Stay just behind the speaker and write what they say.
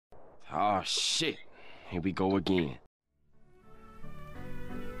Oh, shit. Here we go again.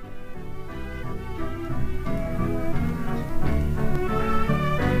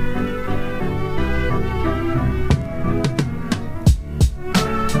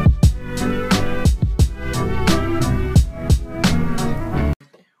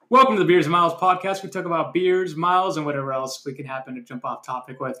 Welcome to the Beers and Miles podcast. We talk about beers, miles, and whatever else we can happen to jump off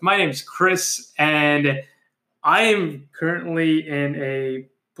topic with. My name's Chris, and I am currently in a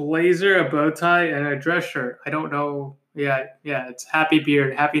blazer, a bow tie, and a dress shirt. I don't know. Yeah, it's Happy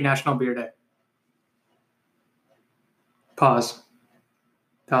National Beer Day. Pause.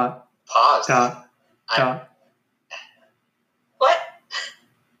 Dot. Pause. Dot. What?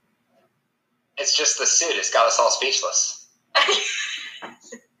 It's just the suit. It's got us all speechless.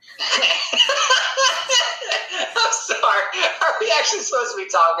 I'm sorry. Are we actually supposed to be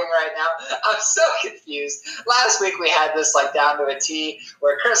talking right now? I'm so confused. Last week we had this down to a T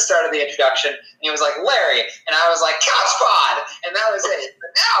where Chris started the introduction and he was like, Larry, and I was like, Couch Pod, and that was it. But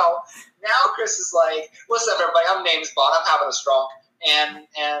now Chris is like, what's up everybody? I'm Names Bond. I'm having a strong and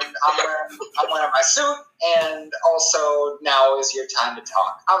I'm wearing my suit, and also now is your time to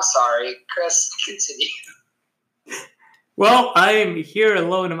talk. I'm sorry, Chris, continue. Well, I am here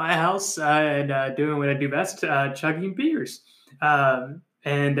alone in my house and doing what I do best, chugging beers.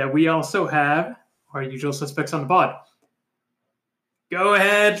 And we also have our usual suspects on the pod. Go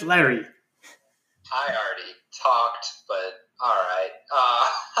ahead, Larry. I already talked, but all right.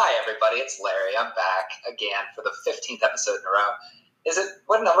 Hi, everybody. It's Larry. I'm back again for the 15th episode in a row.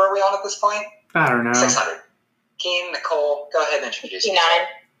 What number are we on at this point? I don't know. 600. Keen, Nicole, go ahead and introduce 69.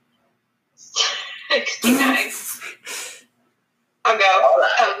 69. I'll go.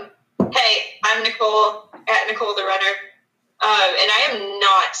 Right. Hey, I'm Nicole, at Nicole the Runner. And I am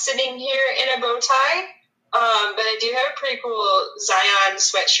not sitting here in a bow tie, but I do have a pretty cool Zion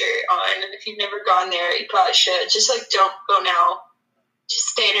sweatshirt on. And if you've never gone there, you probably should. Just, don't go now. Just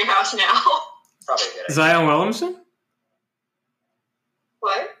stay in your house now. Probably a good idea. Zion Williamson?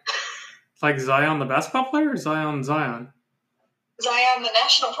 What? Like Zion the basketball player or Zion? Zion the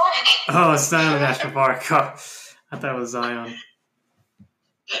National Park. Oh, it's Zion the National Park. Oh, I thought it was Zion.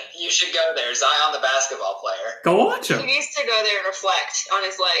 You should go there. Zion, the basketball player. Go watch him. He needs to go there and reflect on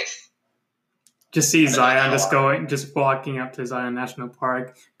his life. Just see Zion just walking up to Zion National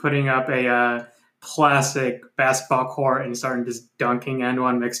Park, putting up a classic basketball court and starting just dunking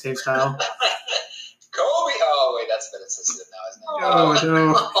N1 mixtape style. Kobe. Oh, wait, that's been assisted now, isn't it?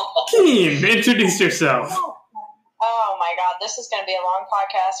 Oh, no. Keen, introduce yourself. Oh my God, this is going to be a long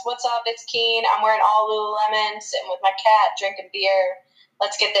podcast. What's up? It's Keen. I'm wearing all Lululemon, sitting with my cat, drinking beer.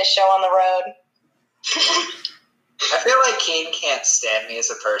 Let's get this show on the road. I feel like Keen can't stand me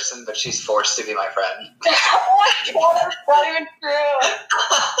as a person, but she's forced to be my friend. Oh my God, that's not even true.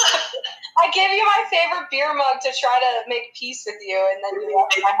 I gave you my favorite beer mug to try to make peace with you, and then you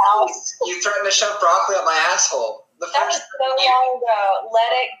left my house. You threatened to shove broccoli up my asshole. That was so long ago.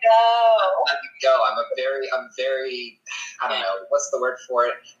 Let it go. Let it go. I'm very, I don't know, what's the word for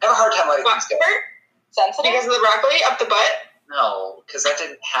it? I have a hard time letting things go. Sensitive? Because of the broccoli up the butt? No, because that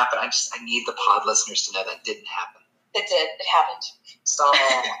didn't happen. I need the pod listeners to know that didn't happen. It did. It happened. Stop.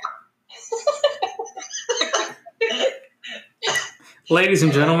 Ladies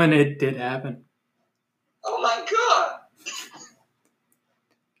and gentlemen, it did happen. Oh my God.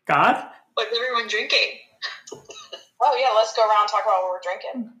 God? What's everyone drinking? Oh yeah, let's go around and talk about what we're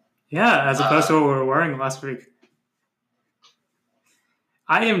drinking. Yeah, as opposed to what we were wearing last week.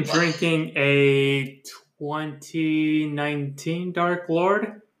 I am drinking a 2019 Dark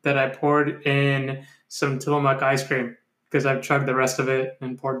Lord that I poured in some Tillamook ice cream because I've chugged the rest of it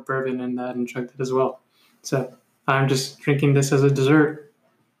and poured bourbon in that and chugged it as well. So I'm just drinking this as a dessert.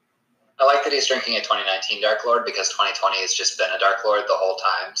 I like that he's drinking a 2019 Dark Lord because 2020 has just been a Dark Lord the whole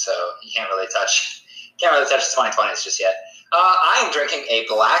time, so you can't really touch the 2020s just yet. I am drinking a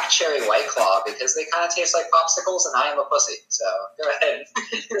black cherry White Claw because they kind of taste like popsicles and I am a pussy. So go ahead.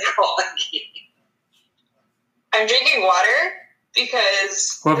 I'm drinking water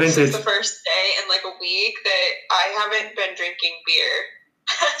because this is the first day in a week that I haven't been drinking beer.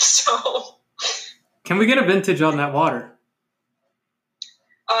 So can we get a vintage on that water?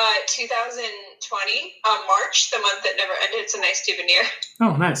 2020, March, the month that never ended. It's a nice souvenir.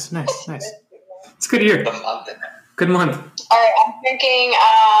 Oh, nice. It's a good year. Good month. All right, I'm drinking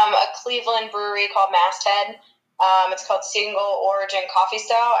a Cleveland brewery called Masthead. It's called Single Origin Coffee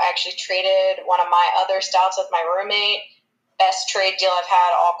Stout. I actually traded one of my other stouts with my roommate. Best trade deal I've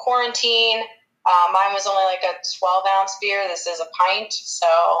had all quarantine. Mine was only a 12-ounce beer. This is a pint. So,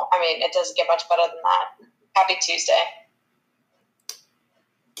 it doesn't get much better than that. Happy Tuesday.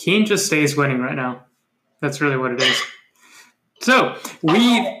 Keane just stays winning right now. That's really what it is. So,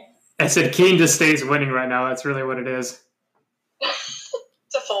 I said Keane just stays winning right now. That's really what it is.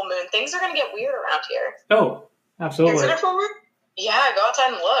 It's a full moon. Things are going to get weird around here. Oh, absolutely. Is it a full moon? Yeah, go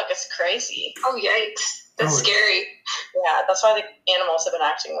outside and look. It's crazy. Oh, yikes. That's scary. Yeah, that's why the animals have been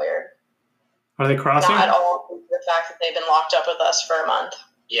acting weird. Are they crossing? Not at all the fact that they've been locked up with us for a month.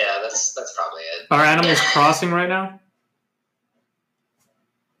 Yeah, that's probably it. Are animals crossing right now?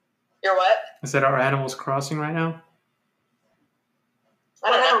 You're what? I said, are animals crossing right now?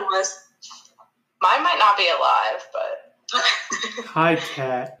 I don't know. Mine might not be alive, but... Hi,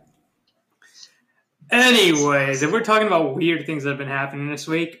 cat. Anyways, if we're talking about weird things that have been happening this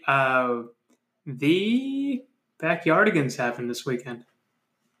week, the Backyardigans happened this weekend,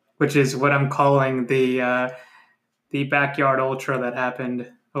 which is what I'm calling the Backyard Ultra that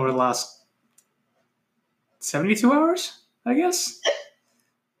happened over the last 72 hours, I guess.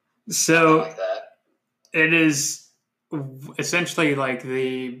 So like that. It is essentially like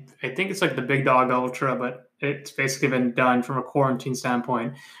I think it's like the Big Dog Ultra, but it's basically been done from a quarantine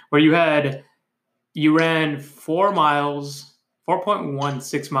standpoint, where you ran 4 miles,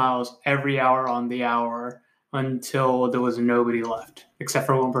 4.16 miles every hour on the hour until there was nobody left, except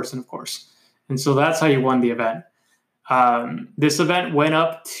for one person, of course. And so that's how you won the event. This event went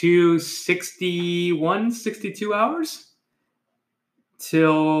up to 62 hours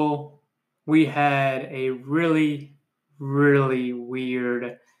till we had a really, really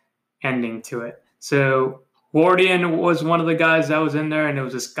weird ending to it. So Wardian was one of the guys that was in there, and it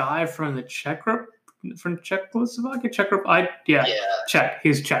was this guy from the Czech Czechoslovakia. Czech.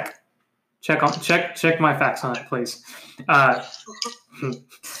 He's Czech. Check my facts on that, please.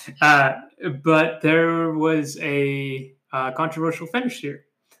 But there was a controversial finish here.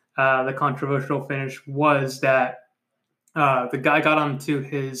 The controversial finish was that the guy got onto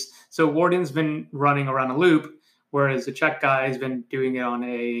so Warden's been running around a loop, whereas the Czech guy has been doing it on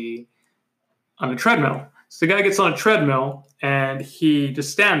a treadmill. So the guy gets on a treadmill and he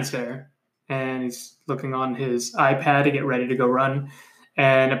just stands there and he's looking on his iPad to get ready to go run.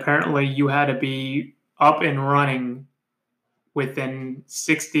 And apparently you had to be up and running within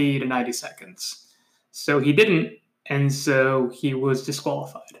 60 to 90 seconds. So he didn't, and so he was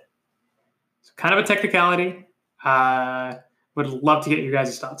disqualified. So kind of a technicality. Would love to get your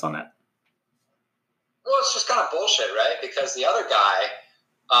guys' thoughts on that. Well, it's just kind of bullshit, right? Because the other guy,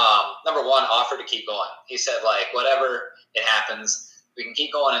 number one, offered to keep going. He said, like, whatever, it happens. We can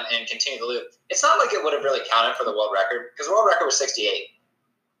keep going and continue the loop. It's not like it would have really counted for the world record, because the world record was 68.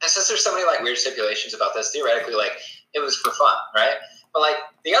 And since there's so many, like, weird stipulations about this, theoretically, like, it was for fun, right? But, like,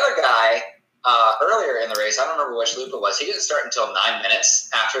 the other guy, earlier in the race, I don't remember which loop it was, he didn't start until 9 minutes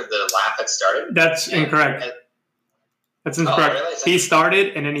after the lap had started. That's incorrect. That's incorrect. Really? He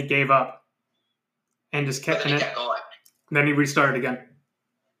started, and then he gave up. And just kept going. Then he restarted again.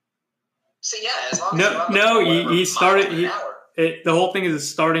 So, yeah, as long as he started. The whole thing is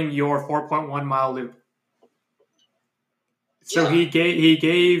starting your 4.1 mile loop. So he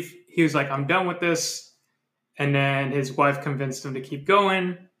was like, I'm done with this. And then his wife convinced him to keep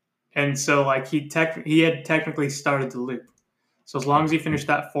going. And so like he had technically started the loop. So as long as he finished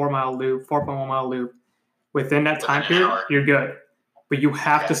that 4.1 mile loop within that time period, you're good. But you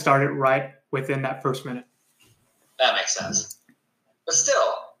have to start it right within that first minute. That makes sense. But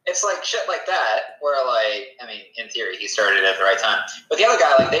still, it's like shit like that where, like, I mean, in theory, he started at the right time. But the other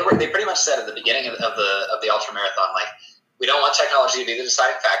guy, like, they pretty much said at the beginning of the ultra marathon, like, we don't want technology to be the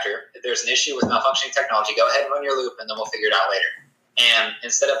deciding factor. If there's an issue with malfunctioning technology, go ahead and run your loop, and then we'll figure it out later. And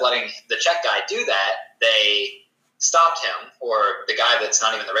instead of letting the Czech guy do that, they stopped him, or the guy that's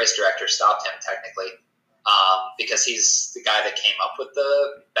not even the race director stopped him technically, because he's the guy that came up with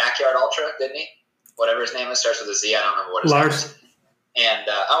the Backyard Ultra, didn't he? Whatever his name is, starts with a Z. I don't remember what his name is. And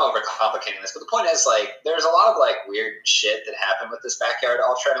I'm overcomplicating this, but the point is, like, there's a lot of, like, weird shit that happened with this Backyard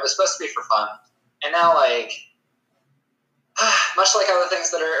Ultra, and it was supposed to be for fun. And now, like, much like other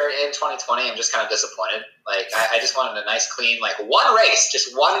things that are in 2020, I'm just kind of disappointed. Like, I just wanted a nice, clean, like, one race,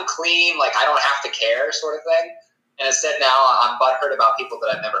 just one clean, like, I don't have to care sort of thing. And instead now I'm butthurt about people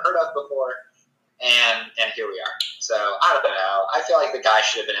that I've never heard of before, and here we are. So, I don't know. I feel like the guy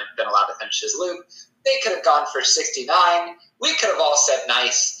should have been allowed to finish his loop. They could have gone for 69. We could have all said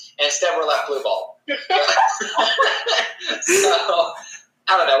nice, and instead we're left blue ball. So,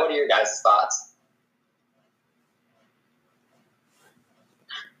 I don't know. What are your guys' thoughts?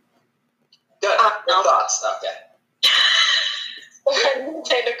 Good. Good thoughts. Okay. What did you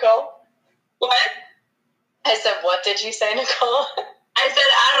say, Nicole? What? I said, what did you say, Nicole? I said,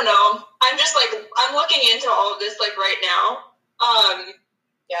 I don't know. I'm just like, I'm looking into all of this like right now.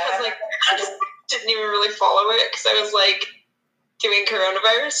 didn't even really follow it because I was like doing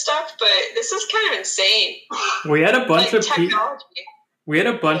coronavirus stuff. But this is kind of insane. We had a bunch Like of people. technology. We had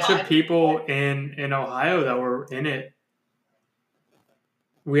a bunch of people in Ohio that were in it.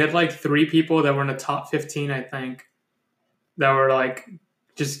 We had like 3 people that were in the top 15, I think, that were like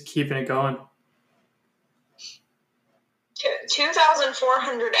just keeping it going.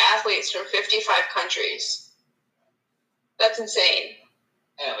 2,400 athletes from 55 countries. That's insane.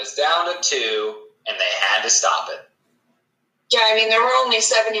 And it was down to 2, and they had to stop it. Yeah, I mean, there were only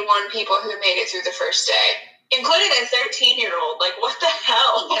 71 people who made it through the first day, including a 13-year-old. Like, what the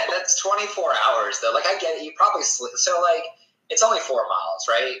hell? Yeah, that's 24 hours, though. Like, I get it. You probably sleep. So, like, it's only 4 miles,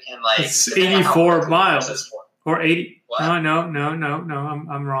 right? And, like, it's 84 miles. Or 80. What? No.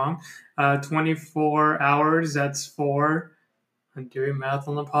 I'm wrong. 24 hours. That's 4. I'm doing math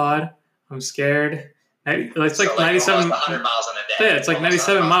on the pod. I'm scared. It's like 97. 100 miles in a day. Yeah, it's like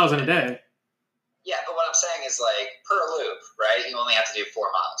 97 miles in a day. Yeah, but what I'm saying is, like, per loop, right? You only have to do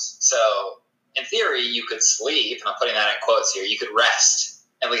 4 miles. So, in theory, you could sleep, and I'm putting that in quotes here. You could rest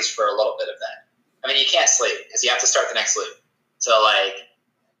at least for a little bit of that. I mean, you can't sleep because you have to start the next loop. So, like,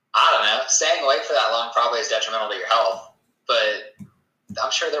 I don't know. Staying awake for that long probably is detrimental to your health, but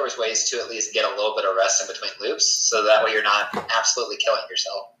I'm sure there was ways to at least get a little bit of rest in between loops, so that way you're not absolutely killing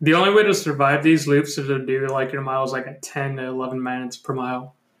yourself. The only way to survive these loops is to do like your miles like at 10 to 11 minutes per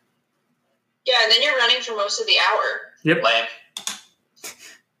mile. Yeah, and then you're running for most of the hour. Yep. Lame.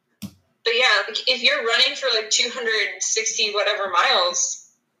 But yeah, like, if you're running for like 260 whatever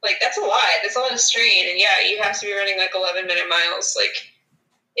miles, like that's a lot. That's a lot of strain. And yeah, you have to be running like 11-minute miles. Like,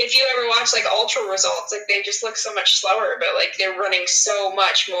 if you ever watch like ultra results, like they just look so much slower, but like they're running so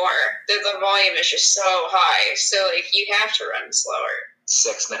much more. The volume is just so high. So like you have to run slower.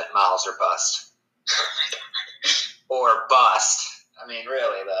 6-minute miles or bust. Oh my god. Or bust. I mean,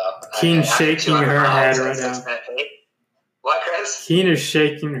 really, though. Keen's shaking her head right now. What, Chris? Keen is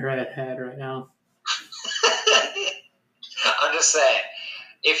shaking her head right now. I'm just saying,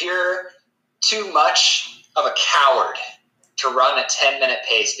 if you're too much of a coward to run a 10-minute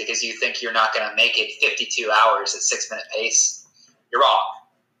pace because you think you're not going to make it 52 hours at 6-minute pace, you're wrong.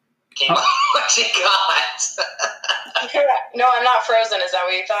 What you got? No, I'm not frozen. Is that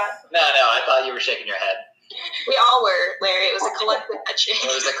what you thought? No, I thought you were shaking your head. We all were, Larry. It was a collective head shake.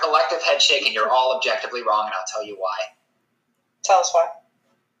 It was a collective head shake, and you're all objectively wrong, and I'll tell you why. Tell us why.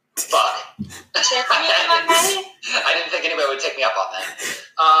 Fuck. I didn't think anybody would take me up on that.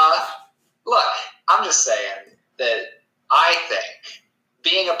 Look, I'm just saying that I think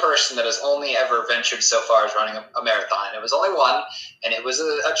being a person that has only ever ventured so far as running a marathon, and it was only one, and it was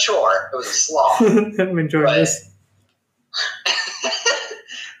a chore, it was a slog. I'm enjoying this.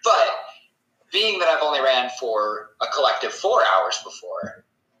 But being that I've only ran for a collective 4 hours before,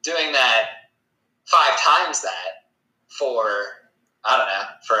 doing that 5 times that for, I don't know,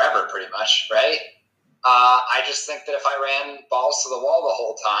 forever pretty much, right? I just think that if I ran balls to the wall the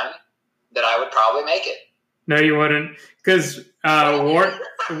whole time, that I would probably make it. No, you wouldn't, because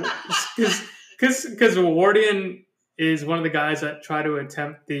Wardian is one of the guys that try to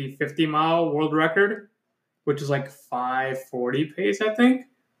attempt the 50-mile world record, which is like 5:40 pace, I think.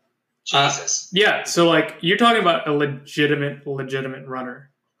 Jesus. Yeah, so like you're talking about a legitimate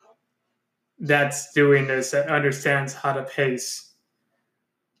runner that's doing this, that understands how to pace.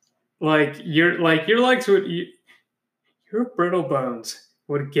 Your legs would, your brittle bones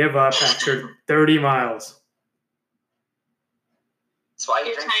would give up after 30 miles. That's why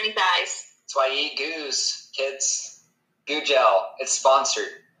Your tiny thighs. That's why you eat goos, kids. Goo gel. It's sponsored.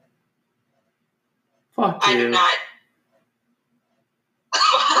 Fuck you. I do not.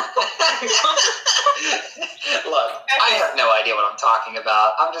 Look, I have no idea what I'm talking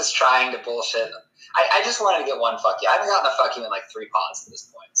about. I'm just trying to bullshit. I just wanted to get one fuck you. I haven't gotten a fuck you in like 3 pods at this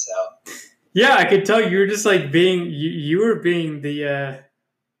point, so. Yeah, I could tell you were just like you were being the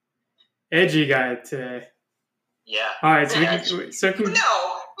edgy guy today. Yeah. All right, No,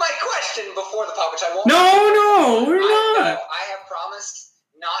 my question before the pod, which I won't. No, we're not. I have promised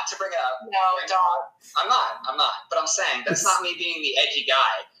not to bring it up. No, don't. I'm not. But I'm saying that's not me being the edgy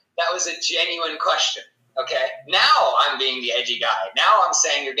guy. That was a genuine question. Okay. Now I'm being the edgy guy. Now I'm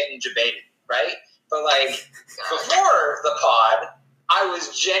saying you're getting debated, right? But like before the pod, I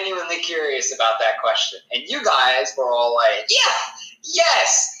was genuinely curious about that question, and you guys were all like,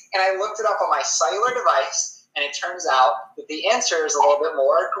 yes. And I looked it up on my cellular device, and it turns out that the answer is a little bit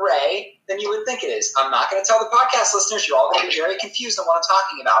more gray than you would think it is. I'm not going to tell the podcast listeners. You're all going to be very confused on what I'm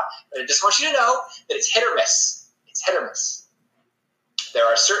talking about, but I just want you to know that it's hit or miss. It's hit or miss. There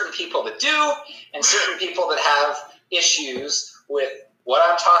are certain people that do, and certain people that have issues with what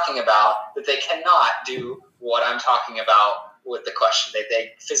I'm talking about, that they cannot do what I'm talking about with the question.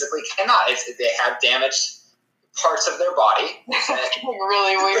 They physically cannot. They have damaged parts of their body.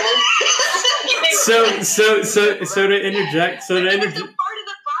 Really weird. So to interject, If the part of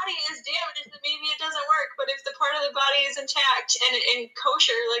the body is damaged, then maybe it doesn't work. But if the part of the body is intact and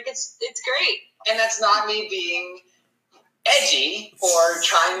kosher, like it's great. And that's not me being edgy or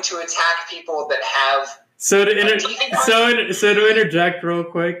trying to attack people that have. So to interject real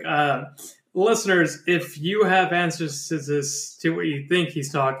quick, listeners, if you have answers to what you think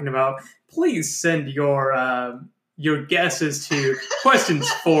he's talking about, please send your guesses to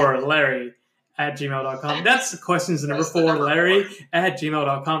questions4larry@gmail.com. That's questions number 4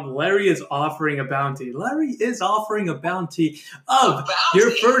 Larry@gmail.com. Larry is offering a bounty.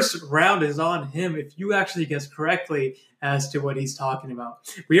 Your first round is on him if you actually guess correctly as to what he's talking about.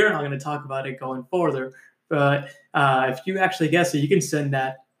 We are not going to talk about it going further, but if you actually guess it, you can send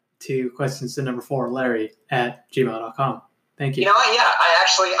that to questions to number 4 Larry@gmail.com. Thank you. You know what? Yeah, I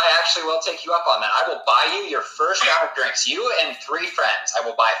actually will take you up on that. I will buy you your first round of drinks. You and 3 friends. I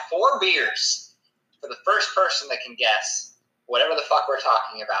will buy 4 beers for the first person that can guess whatever the fuck we're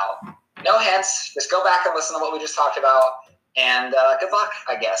talking about. No hints. Just go back and listen to what we just talked about. And good luck,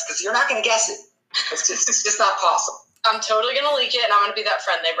 I guess, because you're not going to guess it. It's just not possible. I'm totally gonna leak it, and I'm gonna be that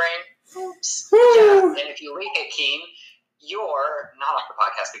friend they bring. Oops. Yeah, and if you leak it, Keen, you're not off the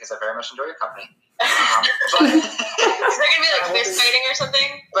podcast because I very much enjoy your company. But Is there gonna be like fist fighting or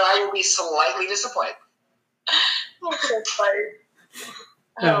something? But I will be slightly disappointed.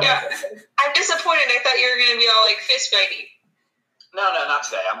 Yeah, I'm disappointed. I thought you were gonna be all like fist fighting. No, not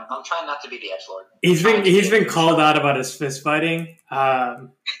today. I'm trying not to be the edgelord. He's been called out about his fist fighting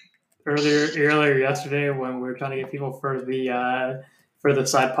earlier yesterday when we were trying to get people for the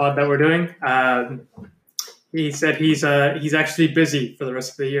side pod that we're doing. He said he's actually busy for the rest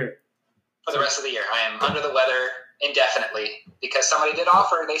of the year. For the rest of the year, I am under the weather indefinitely because somebody did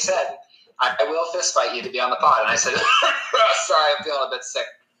offer. They said, I will fist fight you to be on the pod. And I said, sorry, I'm feeling a bit sick.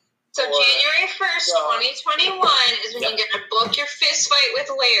 So January 1st, 2021 is when you're going to book your fist fight with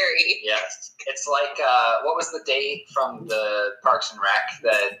Larry. Yes. It's like, what was the date from the Parks and Rec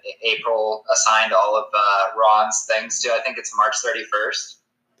that April assigned all of Ron's things to? I think it's March 31st.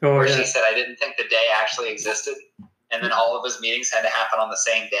 Where she said, I didn't think the day actually existed. And then all of his meetings had to happen on the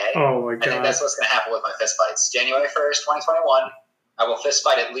same day. Oh, my God. I think that's what's going to happen with my fist fights. January 1st, 2021, I will fist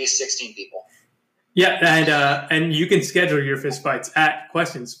fight at least 16 people. Yeah, and you can schedule your fist fights at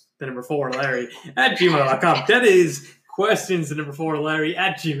questions, the number 4 Larry@gmail.com. That is questions, the number 4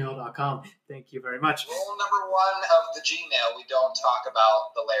 Larry@gmail.com. Thank you very much. Rule number 1 of the Gmail: we don't talk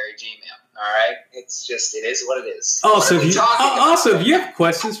about the Larry Gmail. All right, it's just it is what it is. Also, if you have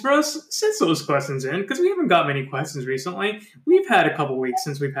questions for us, send those questions in because we haven't got many questions recently. We've had a couple weeks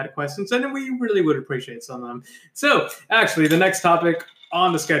since we've had questions, and we really would appreciate some of them. So, actually, the next topic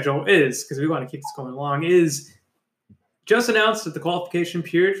on the schedule is, because we want to keep this going along, is just announced that the qualification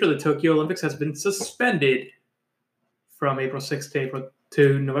period for the Tokyo Olympics has been suspended from April 6th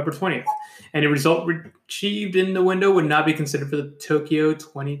to November 20th. And a result achieved in the window would not be considered for the Tokyo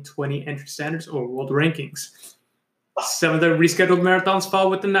 2020 entry standards or world rankings. Some of the rescheduled marathons fall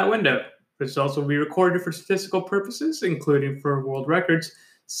within that window. Results will be recorded for statistical purposes, including for world records,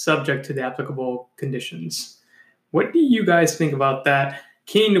 subject to the applicable conditions. What do you guys think about that?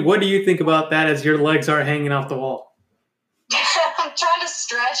 Keen, what do you think about that as your legs are hanging off the wall? I'm trying to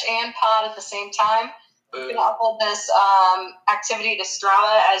stretch and pod at the same time. I'm going to upload this activity to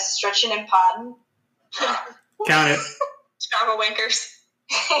Strava as stretching and podding. Count it. Strava wankers.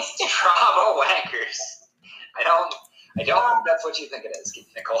 Strava wankers. I don't think that's what you think it is,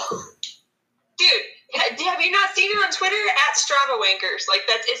 Nicole. Dude, have you not seen it on Twitter at Strava wankers? Like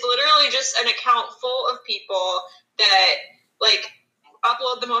it's literally just an account full of people that like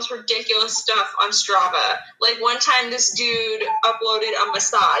upload the most ridiculous stuff on Strava. Like one time this dude uploaded a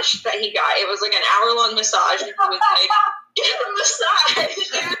massage that he got. It was like an hour-long massage, and he was like, get a massage.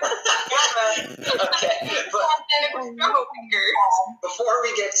 Okay, but before we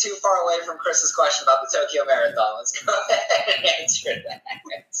get too far away from Chris's question about the Tokyo Marathon, let's go ahead and answer that.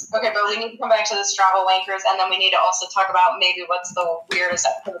 Okay, but we need to come back to the Strava wankers, and then we need to also talk about maybe what's the weirdest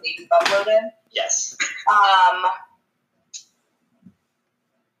activity you've uploaded. Yes.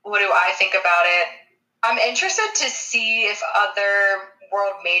 What do I think about it? I'm interested to see if other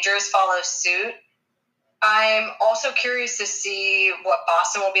world majors follow suit. I'm also curious to see what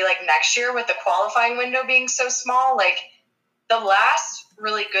Boston will be like next year with the qualifying window being so small. Like, the last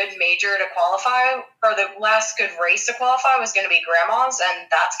really good major to qualify, or the last good race to qualify, was going to be Grandma's, and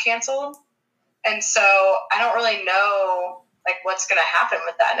that's canceled. And so I don't really know like what's going to happen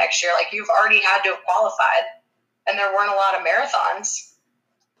with that next year? Like you've already had to have qualified, and there weren't a lot of marathons.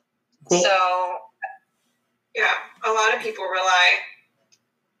 Cool. So yeah, a lot of people rely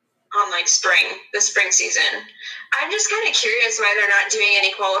on like the spring season. I'm just kind of curious why they're not doing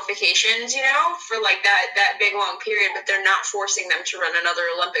any qualifications, for like that big long period, but they're not forcing them to run another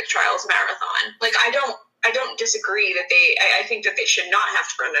Olympic trials marathon. Like I don't disagree that I think that they should not have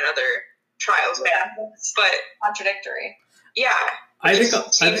to run another trials marathon, but contradictory. Yeah, I think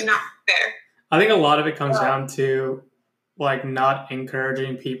not fair. I think a lot of it comes down to like not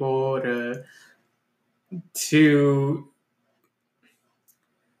encouraging people to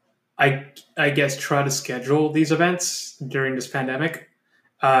I guess try to schedule these events during this pandemic.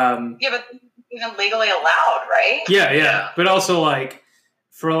 But legally allowed, right? Yeah. But also like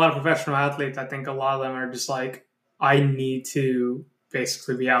for a lot of professional athletes, I think a lot of them are just like, I need to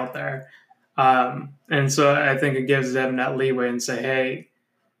basically be out there. And so I think it gives them that leeway and say, hey,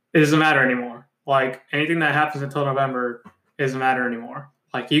 it doesn't matter anymore. Like anything that happens until November doesn't matter anymore.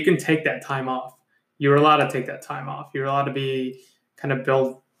 Like you can take that time off. You're allowed to take that time off. You're allowed to be kind of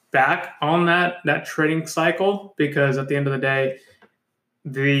build back on that training cycle, because at the end of the day,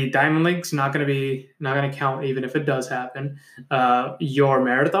 the Diamond League's not going to count even if it does happen. Your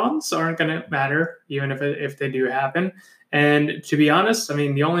marathons aren't going to matter even if they do happen. And to be honest, I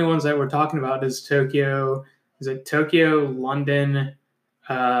mean, the only ones that we're talking about is Tokyo. Is it Tokyo, London,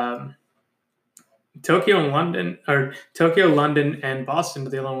 Tokyo, London, and Boston are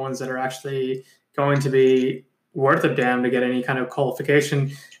the only ones that are actually going to be worth a damn to get any kind of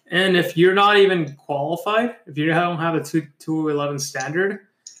qualification. And if you're not even qualified, if you don't have a 211 standard,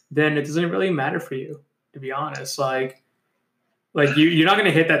 then it doesn't really matter for you, to be honest. Like you're not going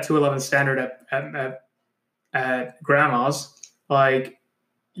to hit that 211 standard at grandma's. Like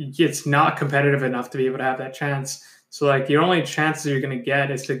it's not competitive enough to be able to have that chance. So like your only chances you're going to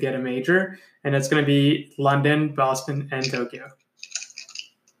get is to get a major, and it's going to be London, Boston, and Tokyo.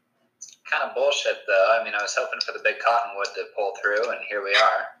 Kind of bullshit, though. I mean, I was hoping for the big cottonwood to pull through, and here we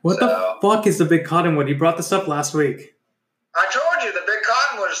are. What the fuck is the big cottonwood? You brought this up last week. I told you, the big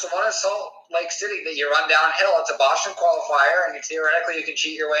cottonwood is the one in Salt Lake City that you run downhill. It's a Boston qualifier, and theoretically you can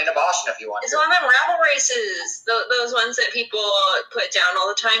cheat your way into Boston if you want It's to. one of them gravel races, those ones that people put down all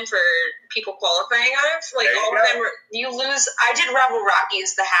the time for people qualifying out of. Like all of them, you lose. I did Gravel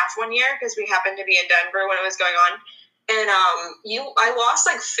Rockies the half one year because we happened to be in Denver when it was going on. And I lost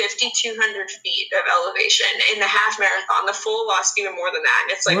like 5,200 feet of elevation in the half marathon. The full lost even more than that.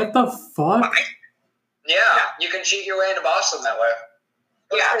 And it's like, what the fuck? Yeah, you can cheat your way into Boston that way.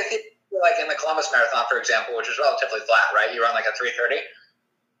 Yeah. Like in the Columbus Marathon, for example, which is relatively flat, right? You run like a 3:30.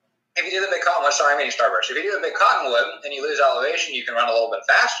 If you do the big cottonwood, starburst. If you do the big cottonwood and you lose elevation, you can run a little bit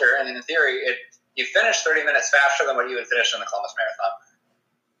faster. And in theory, you finish 30 minutes faster than what you would finish in the Columbus Marathon.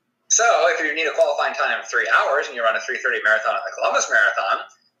 So if you need a qualifying time of 3 hours and you run a 3:30 marathon at the Columbus Marathon,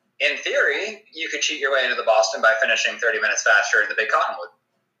 in theory, you could cheat your way into the Boston by finishing 30 minutes faster in the big cottonwood.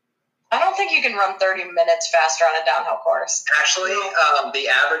 I don't think you can run 30 minutes faster on a downhill course. Actually, the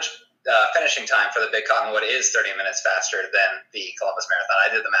average finishing time for the big cottonwood is 30 minutes faster than the Columbus Marathon. I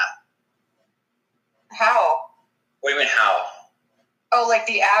did the math. How? What do you mean how? Oh, like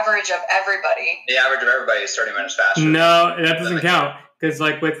the average of everybody. The average of everybody is 30 minutes faster. No, that doesn't count. Because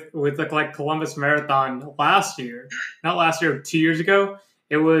like with like Columbus Marathon last year, not last year, 2 years ago,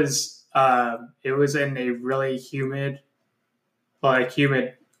 it was in a really humid,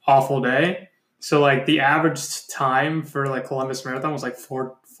 awful day. So like the average time for like Columbus Marathon was like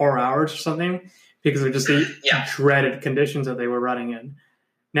four hours or something, because of just the dreaded conditions that they were running in.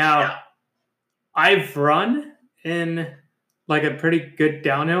 Now, I've run in like a pretty good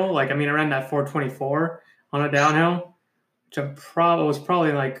downhill. Like I ran that 4:24 on a downhill, which was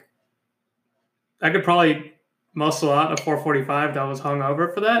probably like, I could probably muscle out a 4:45 that was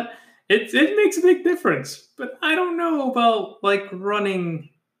hungover for that. It makes a big difference, but I don't know about like running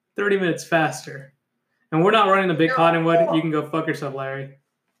 30 minutes faster. And we're not running the big cottonwood. You can go fuck yourself, Larry.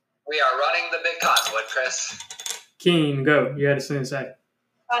 We are running the big cottonwood, Chris. Keen, go. You had something to say.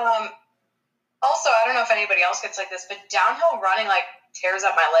 Also, I don't know if anybody else gets like this, but downhill running like tears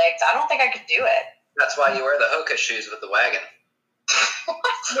up my legs. I don't think I could do it. That's why you wear the Hoka shoes with the wagon.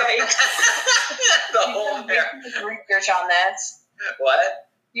 Right. The whole pair. Research on this. What?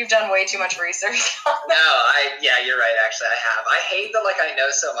 You've done way too much research. No, you're right. Actually, I have. I hate that I know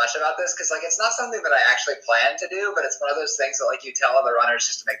so much about this because it's not something that I actually plan to do, but it's one of those things that you tell other runners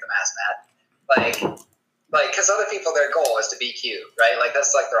just to make them ass mad. Because other people, their goal is to BQ, right?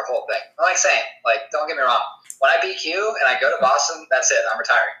 That's their whole thing. I'm same. Don't get me wrong. When I BQ and I go to Boston, that's it. I'm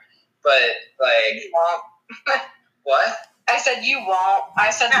retiring. But what? I said you won't.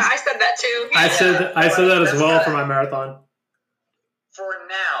 I said that too. I said that as well for my marathon. For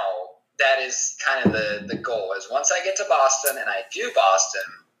now, that is kind of the goal. Is once I get to Boston and I do Boston,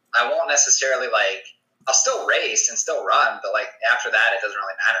 I won't necessarily I'll still race and still run, but after that, it doesn't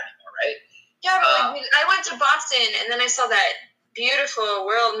really matter anymore, right? Yeah, but I went to Boston and then I saw that beautiful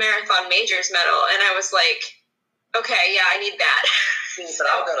World Marathon Majors medal, and I was like, okay, yeah, I need that. But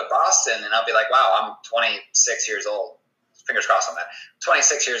I'll go to Boston and I'll be like, wow, I'm 26 years old. Fingers crossed on that.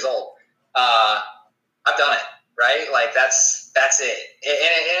 26 years old. I've done it, right? That's it.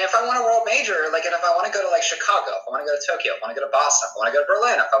 And if I want a world major, and if I want to go to Chicago, if I want to go to Tokyo, if I want to go to Boston, if I want to go to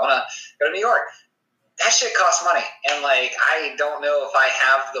Berlin, if I want to go to New York, that shit costs money. And I don't know if I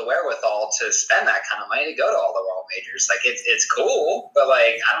have the wherewithal to spend that kind of money to go to all the world majors. It's cool, but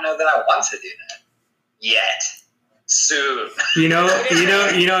I don't know that I want to do that yet. Soon.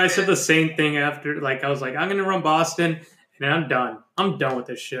 I said the same thing after, I was like, I'm going to run Boston and I'm done. I'm done with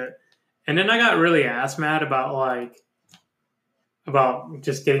this shit. And then I got really ass mad about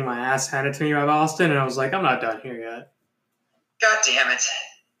just getting my ass handed to me by Boston. And I was like, I'm not done here yet. God damn it.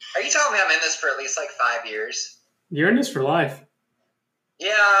 Are you telling me I'm in this for at least 5 years? You're in this for life.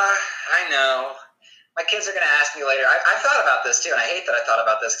 Yeah, I know. My kids are going to ask me later. I've thought about this too, and I hate that I thought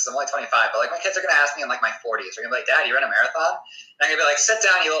about this because I'm only 25, but my kids are going to ask me in my 40s. They're going to be like, Dad, you ran a marathon? And I'm going to be like, sit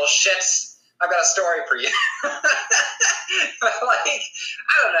down, you little shits. I've got a story for you. But I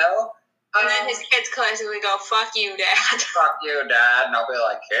don't know. And then his kids collectively go, fuck you, Dad. Fuck you, Dad. And I'll be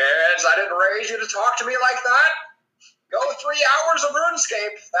like, kids, I didn't raise you to talk to me like that. Go 3 hours of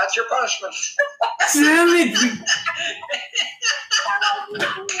RuneScape. That's your punishment. Damn it!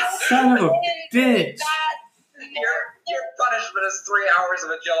 Son of a bitch. Your punishment is 3 hours of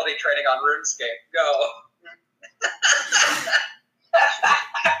agility training on RuneScape. Go.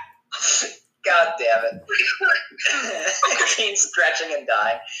 God damn it. Keen stretching and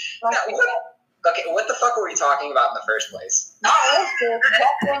dying. Now, what the fuck were we talking about in the first place?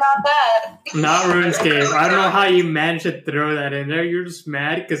 Exactly not that. Not RuneScape. I don't know how you managed to throw that in there. You're just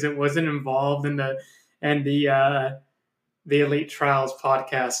mad because it wasn't involved in the Elite Trials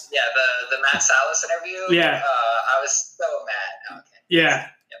podcast. Yeah, the Matt Salas interview. Yeah, I was so mad. Okay. Yeah. Yep.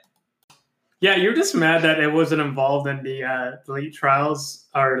 Yeah, you're just mad that it wasn't involved in the Elite Trials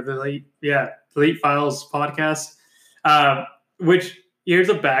or the Elite Files podcast. Which here's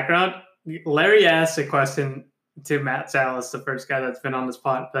a background. Larry asked a question to Matt Salas, the first guy that's been on this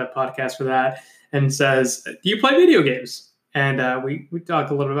podcast for that, and says, "Do you play video games?" And we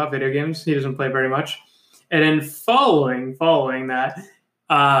talked a little bit about video games. He doesn't play very much. And then following that,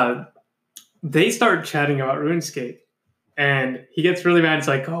 they start chatting about RuneScape. And he gets really mad. It's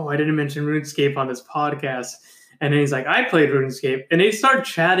like, oh, I didn't mention RuneScape on this podcast. And then he's like, I played RuneScape. And they start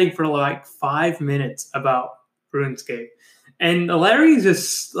chatting for 5 minutes about RuneScape. And Larry's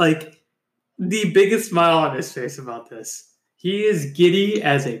just the biggest smile on his face about this. He is giddy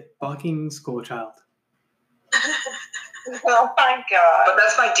as a fucking school child. Oh my god. But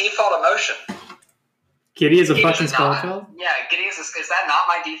that's my default emotion. Giddy is a fucking school child? Yeah, giddy is that not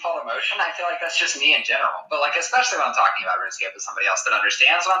my default emotion? I feel like that's just me in general. But especially when I'm talking about RuneScape with somebody else that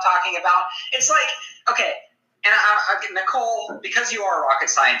understands what I'm talking about. It's okay, and Nicole, because you are a rocket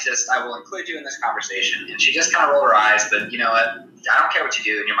scientist, I will include you in this conversation. And she just kind of rolled her eyes, but you know what? I don't care what you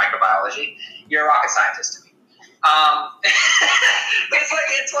do in your microbiology. You're a rocket scientist to me.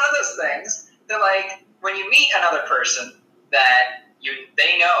 It's one of those things that when you meet another person that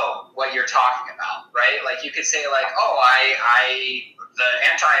they know what you're talking about, right? You could say the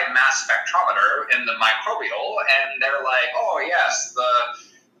anti-mass spectrometer in the microbial, and they're like, oh yes, the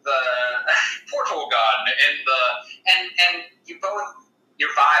portal gun in and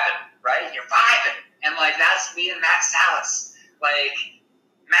you're vibing, right? You're vibing, and that's me and Matt Salas.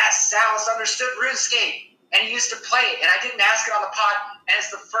 Matt Salas understood RuneScape, and he used to play it, and I didn't ask it on the pod, and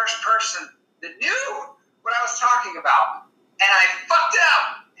it's the first person that knew what I was talking about. And I fucked it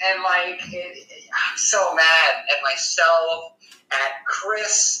up. And I'm so mad at myself, at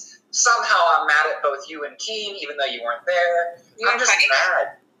Chris. Somehow I'm mad at both you and Keen, even though you weren't there. I'm just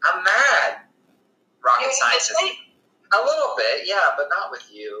mad. I'm mad. Rocket scientist. A little bit, yeah, but not with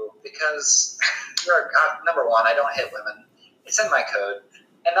you. Because number one, I don't hit women. It's in my code.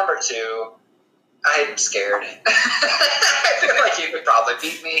 And number two, I'm scared. I feel like you could probably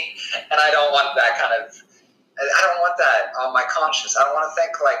beat me. And I don't want that kind of... I don't want that on my conscience. I don't want to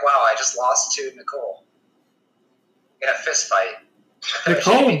think wow, I just lost to Nicole in a fist fight.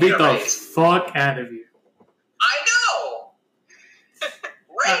 Nicole beat the fuck out of you. I know.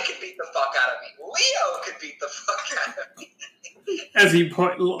 Ray could beat the fuck out of me. Leo could beat the fuck out of me. As he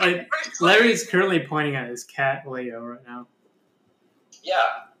Larry's currently pointing at his cat Leo right now.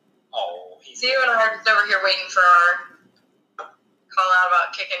 Yeah. Oh, he's You and I are over here waiting for our call out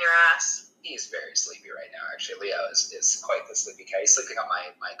about kicking your ass. he's very sleepy right now. Actually, Leo is quite the sleepy cat. He's sleeping on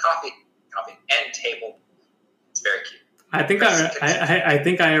my coffee end table. It's very cute. I think I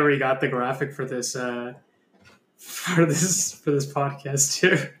think I already got the graphic for this for this podcast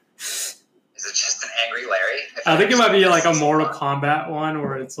too. Is it just an angry Larry? I think it might be like a Mortal Kombat one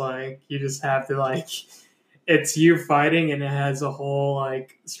where it's like you just have to like it's you fighting and it has a whole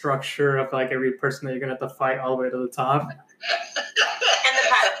like structure of like every person that you're gonna have to fight all the way to the top. And the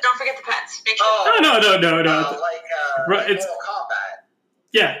pets. Don't forget the pets. Make sure. Oh, No. Like It's- Mortal Kombat.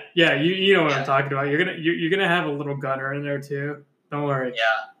 Yeah, you know what Yeah. I'm talking about. You're gonna have a little gunner in there too. Don't worry. Yeah.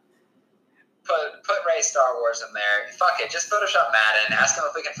 Put Ray Star Wars in there. Fuck it. Just Photoshop Matt in. Ask him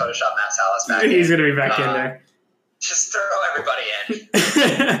if we can Photoshop Matt Salas back He's in. gonna be back in there. Just throw everybody in.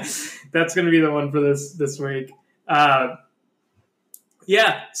 That's gonna be the one for this week.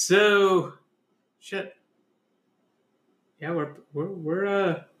 Yeah. So, shit. Yeah,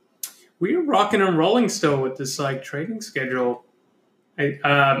 we're rocking and rolling still with this like trading schedule.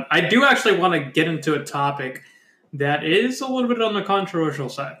 I do actually want to get into a topic that is a little bit on the controversial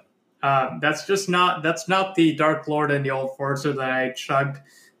side. That's not the Dark Lord and the Old Forcer that I chugged.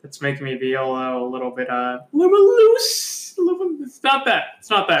 That's making me feel a little bit loose. It's not that.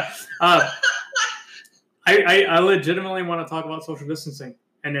 I legitimately want to talk about social distancing,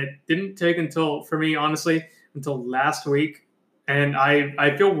 and it didn't take until last week, and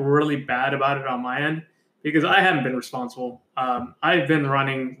I feel really bad about it on my end because I haven't been responsible. I've been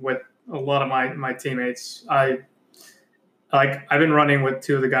running with a lot of my teammates. I've been running with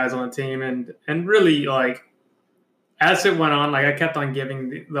two of the guys on the team, and really like as it went on, like I kept on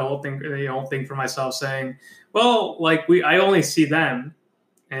giving the whole thing for myself, saying, well, like I only see them,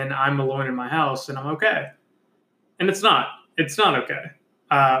 and I'm alone in my house, and I'm okay, and it's not okay.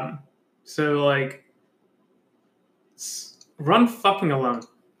 So like, run fucking alone.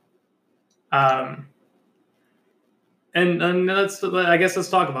 And let's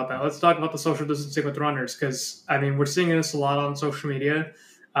talk about that. Let's talk about the social distancing with runners, because I mean we're seeing this a lot on social media.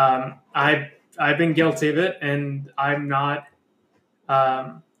 I've been guilty of it, and I'm not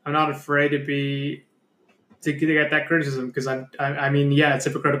afraid to get that criticism, because I mean it's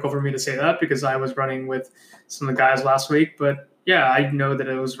hypocritical for me to say that because I was running with some of the guys last week, but yeah, I know that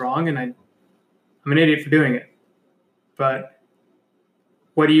it was wrong, and I'm an idiot for doing it. But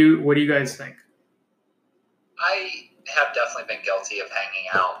what do you guys think? I have definitely been guilty of hanging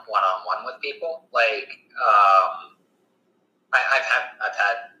out one-on-one with people. Like, I've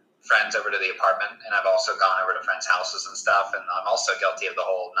had friends over to the apartment, and I've also gone over to friends' houses and stuff. And I'm also guilty of the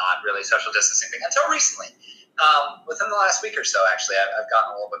whole not really social distancing thing until recently. Within the last week or so, actually, I've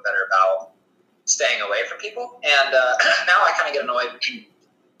gotten a little bit better about staying away from people. And now I kind of get annoyed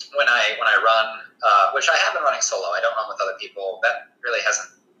when I run, which I have been running solo. I don't run with other people. That really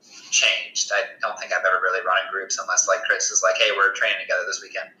hasn't changed. I don't think I've ever really run in groups unless like Chris is like, hey, we're training together this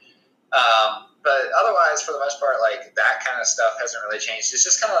weekend. But otherwise, for the most part, like that kind of stuff hasn't really changed. It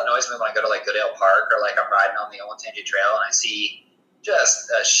just kind of annoys me when I go to like Goodale Park or like I'm riding on the Olentangy Trail and I see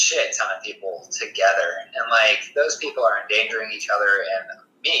just a shit ton of people together, and like those people are endangering each other and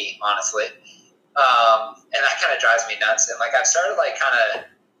me, honestly. And that kind of drives me nuts. And like I've started like kind of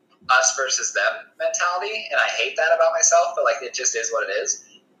us versus them mentality, and I hate that about myself, but like it just is what it is.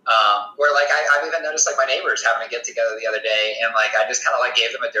 Where like I've even noticed like my neighbors having to get together the other day, and like I just kind of like gave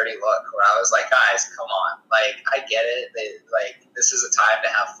them a dirty look where I was like, guys, come on, like I get it, like this is a time to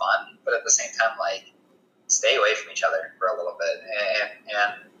have fun, but at the same time, like stay away from each other for a little bit.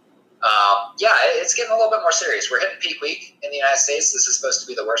 And yeah, it's getting a little bit more serious. We're hitting peak week in the United States. This is supposed to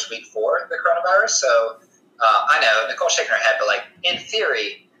be the worst week for the coronavirus. So I know Nicole's shaking her head, but like in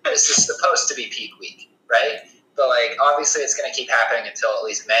theory, this is supposed to be peak week, right? But like obviously it's going to keep happening until at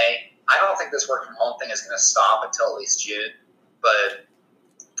least May. I don't think this work from home thing is going to stop until at least June. But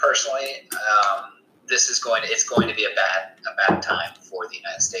personally, it's going to be a bad time for the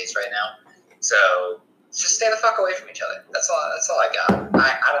United States right now. So just stay the fuck away from each other. That's all I got.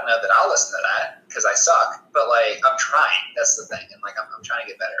 I don't know that I'll listen to that because I suck, but like I'm trying. That's the thing, and like I'm trying to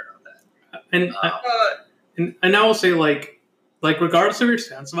get better about that. And I will say like regardless of your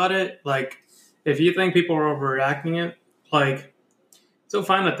stance about it, like if you think people are overreacting it, like it's so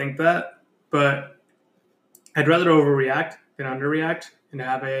fine to think that, but I'd rather overreact than underreact and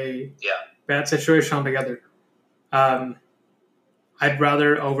have a bad situation altogether. I'd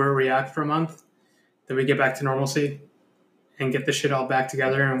rather overreact for a month than we get back to normalcy and get the shit all back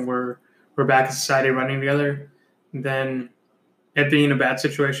together and we're back in society running together than it being a bad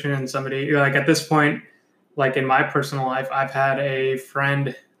situation and somebody like at this point, like in my personal life, I've had a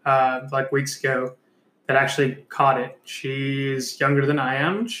friend like weeks ago that actually caught it. She's younger than I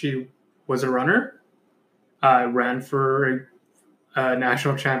am. She was a runner. Ran for a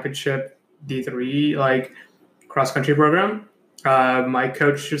national championship D3 like cross country program. My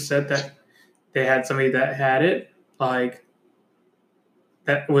coach just said that they had somebody that had it, like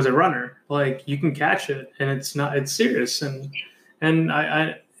that was a runner. Like you can catch it, and it's serious. And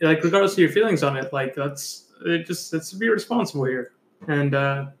I like regardless of your feelings on it, like it's to be responsible here. And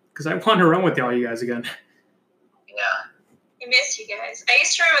because I want to run with all you guys again. Yeah. I miss you guys. I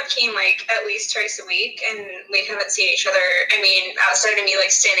used to run with Keen like at least twice a week, and we haven't seen each other. I mean, outside of me like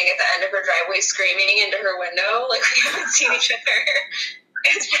standing at the end of her driveway screaming into her window, like we haven't seen each other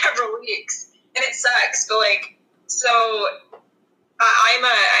in several weeks, and it sucks. But like, so I'm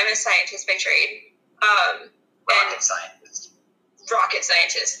a scientist by trade, and rocket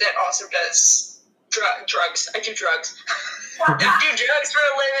scientist that also does drugs. I do drugs. I do drugs for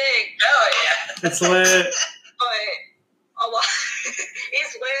a living. Oh yeah, it's lit. But a lot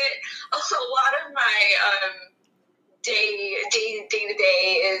is lit. A lot of my day to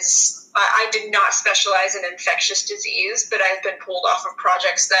day is I did not specialize in infectious disease, but I've been pulled off of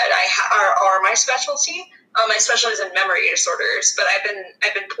projects that are my specialty. I specialize in memory disorders, but I've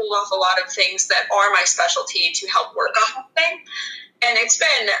been pulled off a lot of things that are my specialty to help work on something, and it's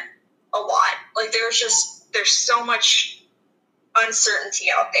been a lot. Like there's so much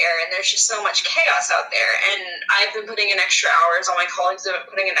uncertainty out there, and there's just so much chaos out there, and I've been putting in extra hours. All my colleagues have been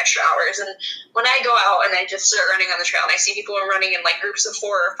putting in extra hours, and when I go out and I just start running on the trail and I see people are running in like groups of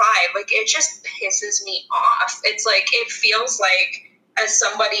 4 or 5, like it just pisses me off. It's like it feels like, as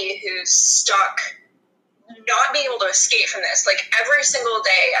somebody who's stuck not being able to escape from this, like every single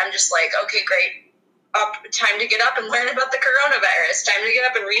day I'm just like, okay, great, time to get up and learn about the coronavirus, time to get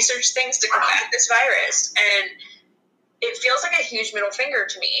up and research things to combat this virus. And it feels like a huge middle finger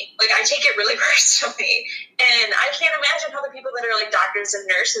to me. Like, I take it really personally. And I can't imagine how the people that are, like, doctors and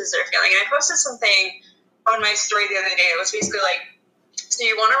nurses are feeling. And I posted something on my story the other day. It was basically like, so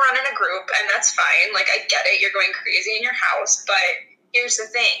you want to run in a group, and that's fine. Like, I get it. You're going crazy in your house. But here's the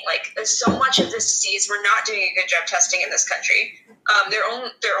thing. Like, there's so much of this disease. We're not doing a good job testing in this country. There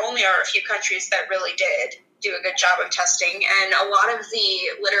only are a few countries that really did do a good job of testing. And a lot of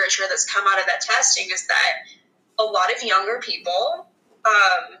the literature that's come out of that testing is that a lot of younger people,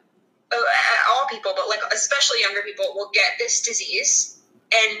 all people, but like especially younger people, will get this disease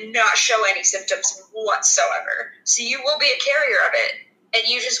and not show any symptoms whatsoever. So you will be a carrier of it, and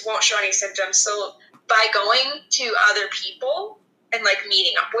you just won't show any symptoms. So by going to other people and like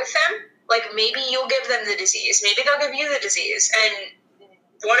meeting up with them, like maybe you'll give them the disease, maybe they'll give you the disease, and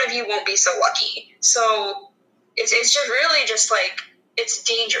one of you won't be so lucky. So it's just really just like, it's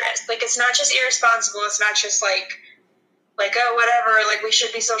dangerous. Like, it's not just irresponsible. It's not just like, oh, whatever, like, we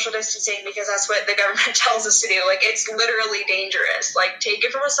should be social distancing because that's what the government tells us to do. Like, it's literally dangerous. Like, take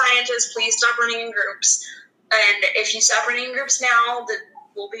it from a scientist. Please stop running in groups. And if you stop running in groups now,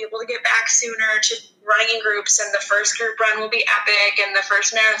 we'll be able to get back sooner to running in groups. And the first group run will be epic. And the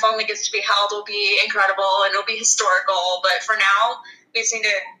first marathon that gets to be held will be incredible. And it'll be historical. But for now, we just need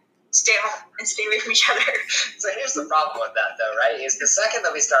to stay home and stay away from each other. So here's the problem with that, though, right? Is the second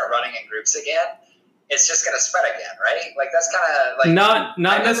that we start running in groups again, it's just going to spread again, right? Like that's kind of like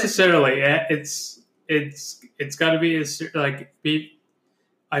not necessarily. It's got to be like be.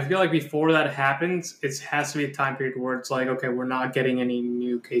 I feel like before that happens, it has to be a time period where it's like, okay, we're not getting any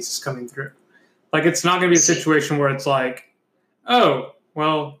new cases coming through. Like it's not going to be a situation where it's like, oh,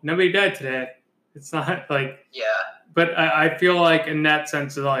 well, nobody died today. It's not like But I feel like in that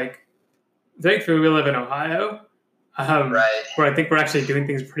sense, like, thankfully we live in Ohio, right, where I think we're actually doing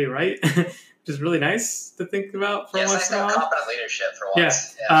things pretty right, which is really nice to think about for once in a while. Competent leadership for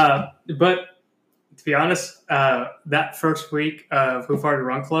once. Yeah. But to be honest, that first week of Who Farted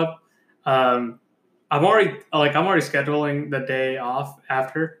Run Club, I'm already scheduling the day off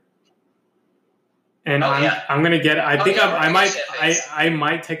after, and I'm gonna get. I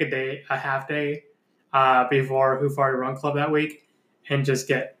might take a half day before Who Farted Run Club that week and just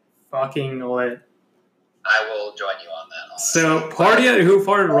get fucking lit. I will join you on that. Honestly. So party at Who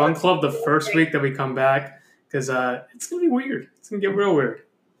Farted Run Club the first week that we come back, because it's going to be weird. It's going to get real weird.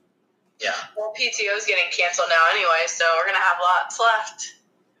 Yeah. Well, PTO is getting canceled now anyway, so we're going to have lots left.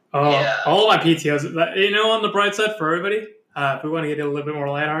 Oh, yeah. All of my PTOs, on the bright side for everybody, if we want to get a little bit more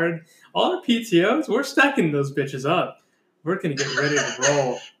lighthearted, all the PTOs, we're stacking those bitches up. We're going to get ready to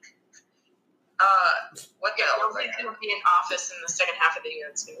roll. What the hell is Nobody's that? going to be in office in the second half of the year.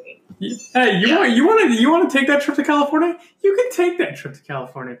 It's going to be. Hey, you want to take that trip to California? You can take that trip to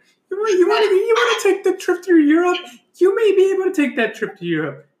California. You want to take the trip to Europe? You may be able to take that trip to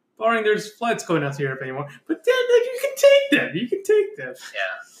Europe, barring there's flights going out to Europe anymore. But then you can take them. You can take them. Yeah.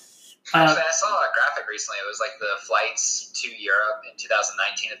 Actually, I saw a graphic recently. It was like the flights to Europe in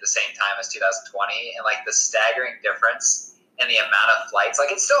 2019 at the same time as 2020, and like the staggering difference in the amount of flights.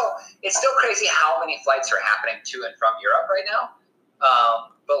 Like it's still crazy how many flights are happening to and from Europe right now.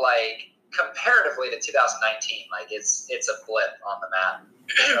 But like comparatively to 2019, like it's a blip on the map.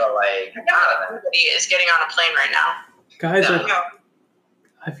 So like I don't know. Everybody is getting on a plane right now. Guys, No.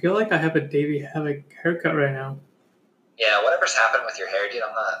 I feel like I have a Davey Havoc haircut right now. Yeah, whatever's happened with your hair, dude,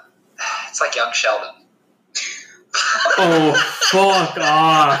 I'm not. It's like young Sheldon. Oh, fuck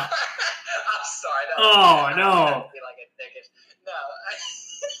off. I'm sorry. Oh, no. Be like a dickish. No.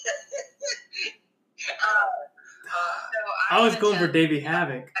 So I was going for Davey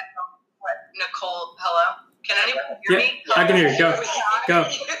Havoc. What, Nicole, hello? Can anyone hear Yeah, me? I can hear you. Go.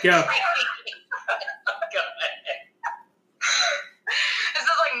 This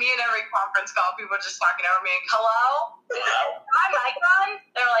is like me in every conference call. People just talking over me. Hello? Hi, mic on?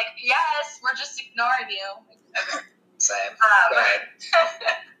 They're like, yes, we're just ignoring you. Okay. Same. Go ahead.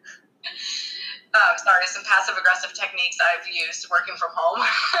 Sorry, some passive aggressive techniques I've used working from home.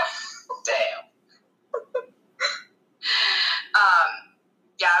 Damn.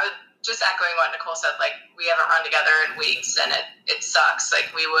 Yeah, I was just echoing what Nicole said. Like, we haven't run together in weeks, and it sucks.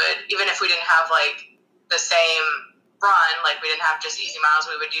 Like, we would, even if we didn't have like the same run, like we didn't have just easy miles,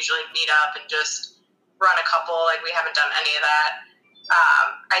 we would usually meet up and just run a couple. Like, we haven't done any of that.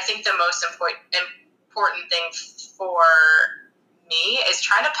 I think the most important thing for me is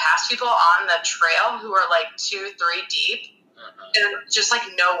trying to pass people on the trail who are like 2-3 deep. And just like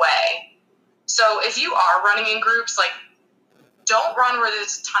no way. So if you are running in groups, like don't run where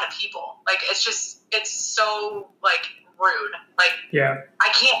there's a ton of people. Like it's so like rude. Like Yeah. I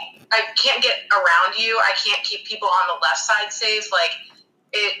can't get around you. I can't keep people on the left side safe. Like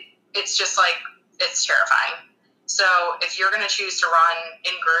it's just like it's terrifying. So if you're gonna choose to run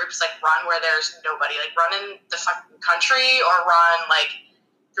in groups, like run where there's nobody. Like run in the fucking country or run like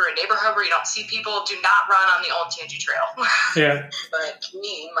through a neighborhood where you don't see people. Do not run on the old Tangy Trail. Yeah. But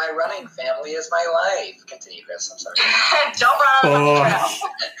me, my running family is my life. Continue, Chris. I'm sorry. Don't run on the trail.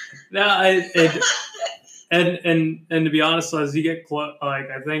 No, and to be honest, as you get close, like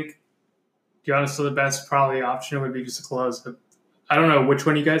I think, to be honest, the best probably option would be just to close. I don't know which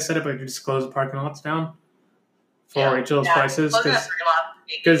one you guys said it, but you just close the parking lots down for each of those places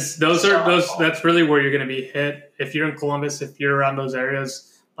because that's really where you're going to be hit. If you're in Columbus, if you're around those areas,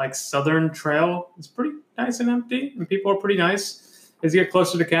 like Southern Trail, it's pretty nice and empty, and people are pretty nice. As you get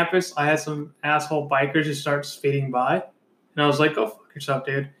closer to campus, I had some asshole bikers just start speeding by, and I was like, "Go fuck yourself,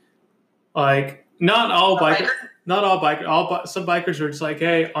 dude!" Like, not all bikers. Some bikers were just like,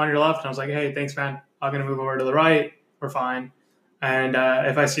 "Hey, on your left," and I was like, "Hey, thanks, man. I'm gonna move over to the right. We're fine." And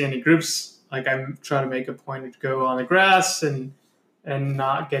if I see any groups, like I'm trying to make a point to go on the grass and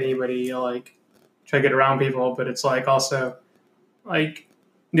not get anybody, like try to get around people. But it's like also like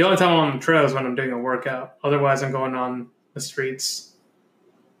the only time I'm on the trail is when I'm doing a workout. Otherwise, I'm going on the streets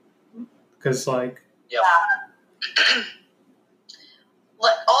because like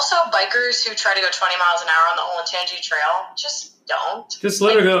Also, bikers who try to go 20 miles an hour on the Olentangy Trail, just don't. just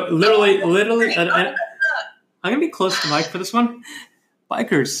literally. And I'm gonna be close to Mike for this one.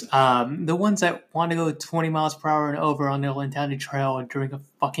 Bikers, the ones that want to go 20 miles per hour and over on the Olentangy Trail during a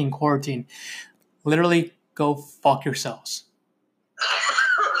fucking quarantine, literally go fuck yourselves.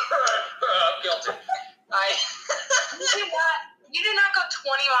 I'm guilty. You did not go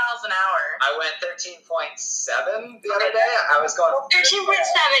 20 miles an hour. I went 13.7 the other day. I was going 13.7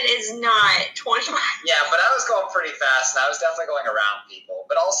 is not 20 miles. Yeah, but I was going pretty fast, and I was definitely going around people.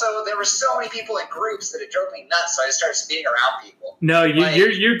 But also, there were so many people in groups that it drove me nuts, so I started speeding around people. No,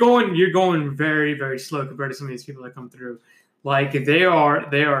 you're going very, very slow compared to some of these people that come through. Like they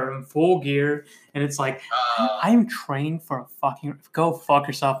are in full gear, and it's like I'm trained for a fucking go fuck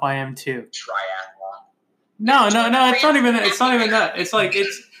yourself. I am too. Triathlon. No. It's not even that. It's not even that. It's like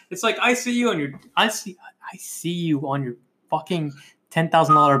I see you on your fucking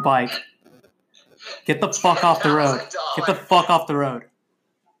 $10,000 bike. Get the fuck off the road. Get the fuck off the road.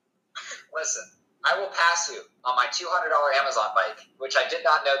 Listen, I will pass you on my $200 Amazon bike, which I did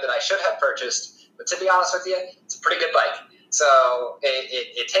not know that I should have purchased. But to be honest with you, it's a pretty good bike. So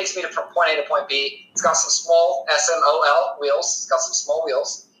it takes me from point A to point B. It's got some small SMOL wheels. It's got some small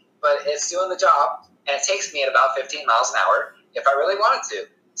wheels, but it's doing the job. And it takes me at about 15 miles an hour if I really wanted to.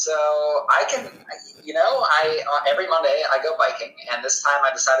 So I can, every Monday I go biking, and this time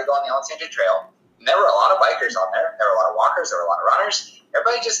I decided to go on the Alexandria Trail. And there were a lot of bikers on there. There were a lot of walkers. There were a lot of runners.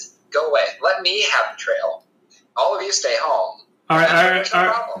 Everybody just go away. Let me have the trail. All of you stay home. All right.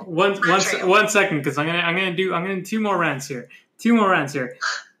 One second, because I'm gonna do 2 more rounds here. 2 more rounds here.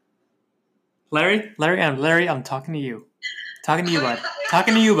 Larry, I'm talking to you. Talking to you, bud.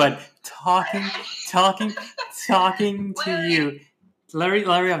 Talking to you.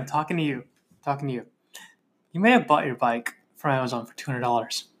 Larry, I'm talking to you. You may have bought your bike from Amazon for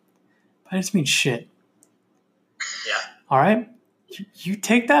 $200, but it doesn't mean shit. Yeah. All right? You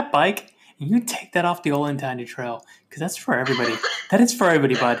take that bike and you take that off the old Intended Trail, because that's for everybody. That is for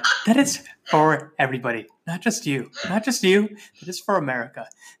everybody, bud. That is for everybody. Not just you. That is for America.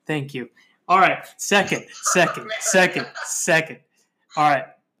 Thank you. All right. Second. All right.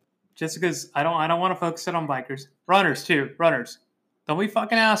 Just because I don't want to focus it on bikers. Runners, too. Don't be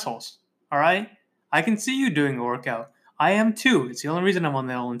fucking assholes. All right? I can see you doing a workout. I am, too. It's the only reason I'm on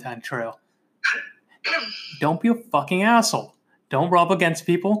the old Intended Trail. Don't be a fucking asshole. Don't rub against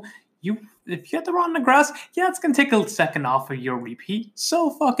people. If you have to run on the grass, yeah, it's going to take a second off of your repeat.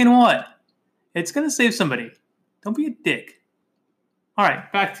 So fucking what? It's going to save somebody. Don't be a dick. All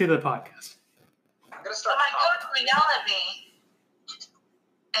right, back to the podcast. I'm going to start. My coach will yell at me.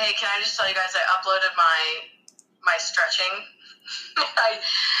 Hey, can I just tell you guys I uploaded my stretching? I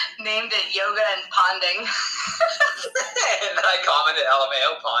named it yoga and ponding. And then I commented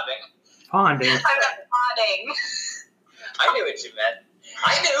LMAO ponding. Ponding. I got ponding. I knew what you meant.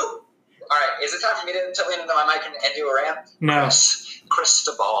 I knew. All right, is it time for me to lean into my mic and do a rant? No.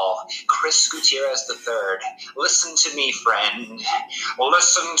 Cristobal, Chris Gutierrez III. Listen to me, friend.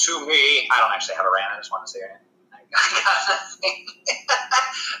 Listen to me. I don't actually have a rant. I just want to say it. I got nothing.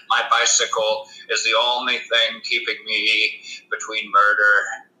 My bicycle is the only thing keeping me between murder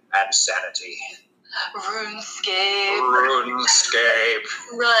and sanity. RuneScape.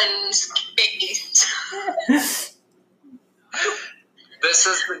 This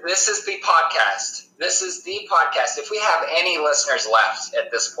is the podcast. If we have any listeners left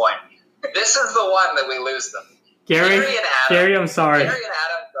at this point, this is the one that we lose them. Gary and Adam, I'm sorry. Gary and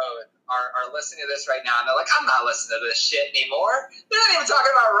Adam both are listening to this right now, and they're like, I'm not listening to this shit anymore. They're not even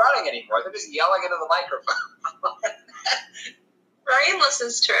talking about running anymore. They're just yelling into the microphone. Ryan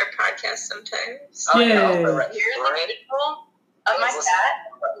listens to our podcast sometimes. Oh, yeah. Here's the people of my dad.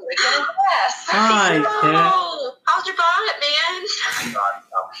 Hi, oh, how's your bonnet, man? No,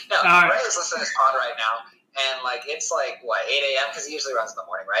 right. Ray is listening to this pod right now, and it's 8 a.m. because he usually runs in the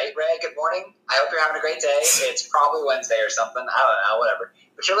morning, right? Ray, good morning. I hope you're having a great day. It's probably Wednesday or something. I don't know, whatever.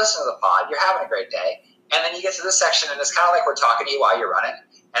 But you're listening to the pod. You're having a great day, and then you get to this section, and it's kind of like we're talking to you while you're running,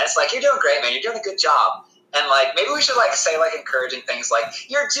 and it's like, you're doing great, man. You're doing a good job. And maybe we should say encouraging things like,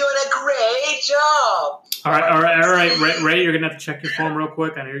 you're doing a great job. All right. Ray, you're gonna have to check your form real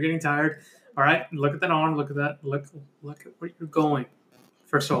quick. I know you're getting tired. All right, look at that arm. Look at that. Look at where you're going.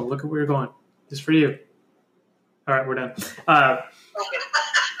 First of all, look at where you're going. Just for you. All right, we're done. All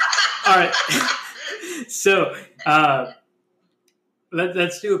right. So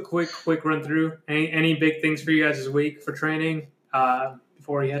let's do a quick run through. Any big things for you guys this week for training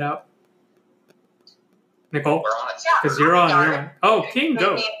before we head out? Nicole? We're on it. Yeah, because you're on. Oh, King,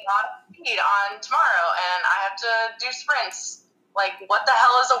 go. Speed on tomorrow, and I have to do sprints. What the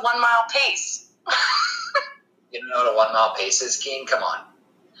hell is a 1 mile pace? You don't know what a 1 mile pace is, Keen? Come on.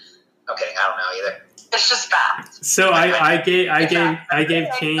 Okay, I don't know either. It's just fast. So I gave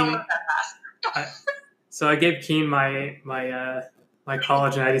Keen. So I gave Keen my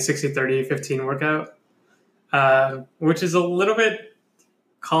college 90, 60, 30, 15 workout, which is a little bit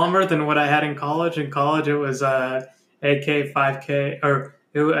calmer than what I had in college. In college, it was 8K, 5K, or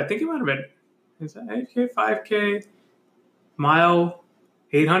I think it might have been 8K, 5K, mile,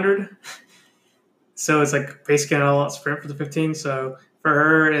 800. So it's basically an all-out sprint for the 15. So for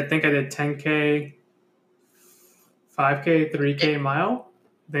her, I think I did 10K, 5K, 3K, mile.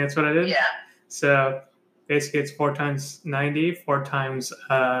 I think that's what I did. Yeah. So basically it's 4 times 90, 4 times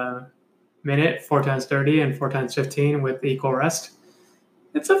minute, 4 times 30, and 4 times 15 with equal rest.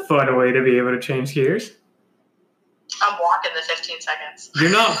 It's a fun way to be able to change gears. I'm walking the 15 seconds. You're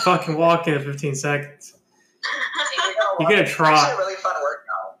not fucking walking in 15 seconds. You're gonna trot. It's actually a really fun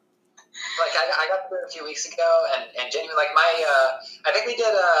workout. I got to do it a few weeks ago, and genuinely, I think we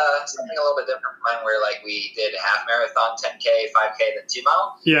did something a little bit different from mine, where we did half marathon, 10K, 5K, then 2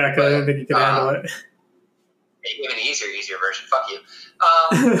 mile. Yeah, because I didn't think you could handle it. Even an easier version. Fuck you.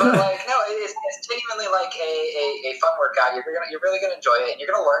 But no, it's genuinely a fun workout. You're really gonna enjoy it, and you're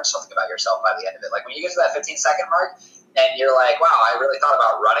gonna learn something about yourself by the end of it. When you get to that 15-second mark, and you're like, wow, I really thought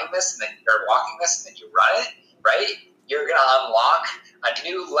about running this and then or walking this, and then you run it, right? You're gonna unlock a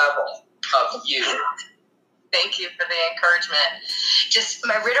new level of you. Thank you for the encouragement. Just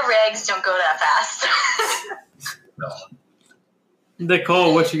my Ritter Rags don't go that fast.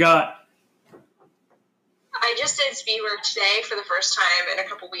 Nicole, what you got? I just did speed work today for the first time in a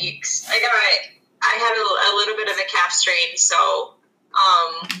couple weeks. I had a little bit of a calf strain, so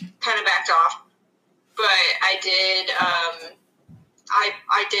kind of backed off. But I did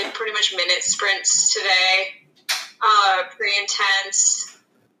I did pretty much minute sprints today. Pretty intense.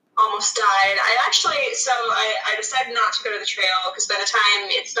 Almost died. I decided not to go to the trail because by the time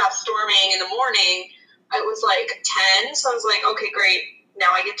it stopped storming in the morning, it was like 10. So I was like, okay, great.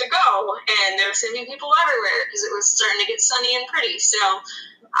 Now I get to go. And there were sending people everywhere because it was starting to get sunny and pretty. So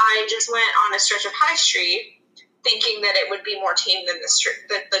I just went on a stretch of High Street thinking that it would be more tame than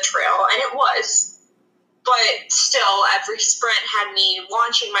the trail. And it was. But still, every sprint had me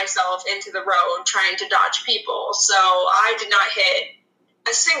launching myself into the road trying to dodge people. So I did not hit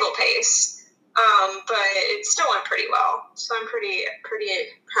a single pace, but it still went pretty well. So I'm pretty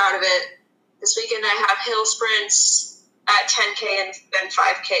proud of it. This weekend I have hill sprints at 10K and then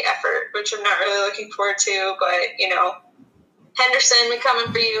 5K effort, which I'm not really looking forward to, but, Henderson, we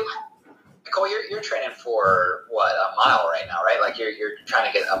coming for you. Nicole, you're training for, what, a mile right now, right? Like you're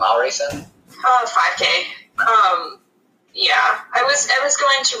trying to get a mile race in? 5K. Yeah, I was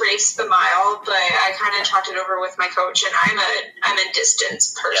going to race the mile, but I kind of talked it over with my coach, and I'm a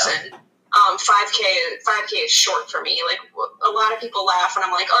distance person. Yeah. 5K is short for me. Like a lot of people laugh, and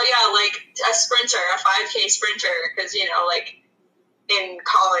I'm like, oh yeah, like a sprinter, a 5K sprinter, because like in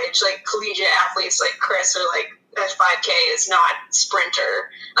college, like collegiate athletes like Chris are like a 5K is not sprinter,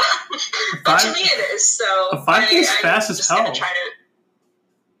 but to me it is. So a 5K is fast as hell.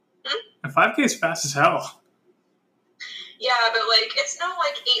 A 5K is fast as hell. Yeah, but it's not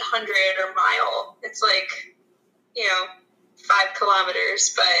like 800 or mile. It's 5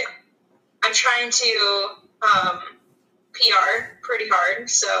 kilometers. But I'm trying to PR pretty hard.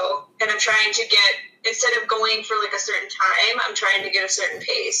 So, and I'm trying to get, instead of going for a certain time, I'm trying to get a certain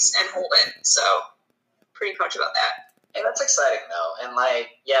pace and hold it. So, pretty pumped about that. Hey, that's exciting though. And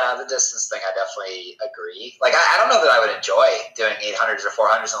the distance thing, I definitely agree. I don't know that I would enjoy doing 800s or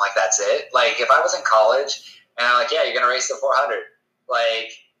 400s and that's it. If I was in college and I'm yeah, you're going to race the 400.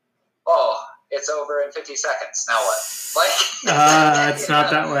 It's over in 50 seconds. Now what? It's not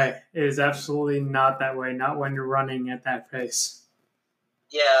that way. It is absolutely not that way. Not when you're running at that pace.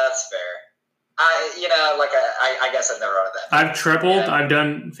 Yeah, that's fair. I guess I've never run at that. I've tripled. Yeah. I've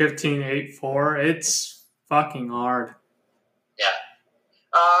done 15.84. It's fucking hard. Yeah.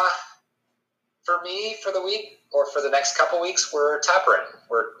 For me, for the week or for the next couple weeks, we're tapering.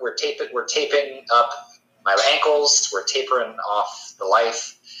 We're taping up my ankles. We're tapering off the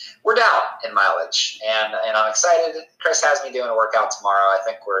life. We're down in mileage, and I'm excited. Chris has me doing a workout tomorrow. I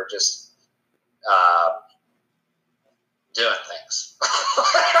think we're just doing things.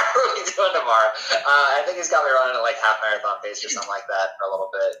 What are we doing tomorrow? I think he's got me running at half marathon pace or something like that for a little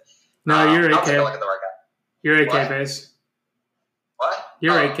bit. No, you're 8K. I'll take a look at the workout. You're 8K pace. What?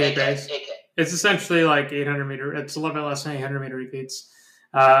 You're 8K 8K pace. 8K. It's essentially 800 meter. It's a little bit less than 800 meter repeats.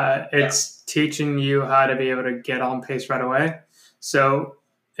 It's teaching you how to be able to get on pace right away. So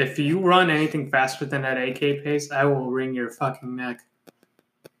if you run anything faster than that 8K pace, I will wring your fucking neck.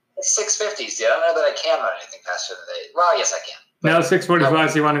 It's 650s, dude. I don't know that I can run anything faster than that. Well, yes, I can. No,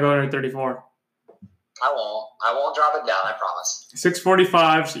 645s, you want to go under 34. I won't drop it down, I promise.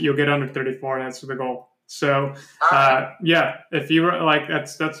 645s, you'll get under 34, and that's the goal. So, if you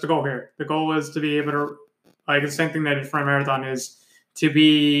that's the goal here. The goal is to be able to, the same thing that I did for a marathon is to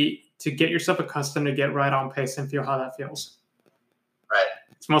get yourself accustomed to get right on pace and feel how that feels. Right.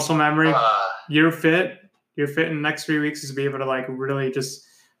 It's muscle memory. You're fit. You're fit in the next 3 weeks is to be able to really just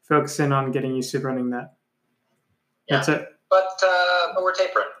focus in on getting used to running that. Yeah. That's it. But we're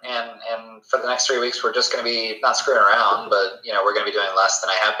tapering, and for the next 3 weeks, we're just going to be not screwing around, but we're going to be doing less than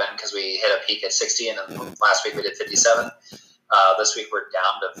I have been because we hit a peak at 60, and then last week we did 57. This week we're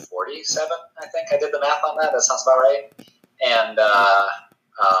down to 47. I think I did the math on that. That sounds about right. And that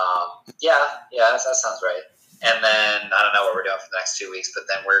sounds right. And then I don't know what we're doing for the next 2 weeks, but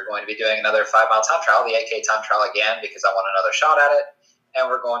then we're going to be doing another 5 mile time trial, the 8K time trial again, because I want another shot at it. And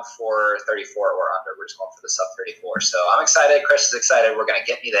we're going for 34 or under. We're just going for the sub 34. So I'm excited. Chris is excited. We're going to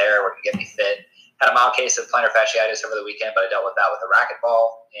get me there. We're going to get me fit. Had a mild case of plantar fasciitis over the weekend, but I dealt with that with a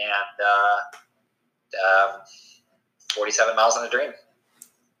racquetball. And 47 miles in a dream.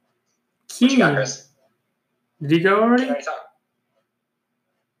 What you got, Chris? Did you go already?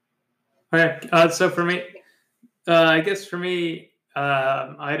 Okay. So for me, I guess for me,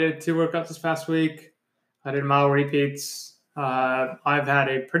 I did 2 workouts this past week. I did mile repeats. I've had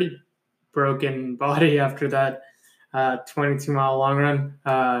a pretty broken body after that 22-mile long run.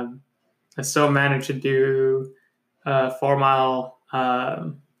 I still managed to do 4 mile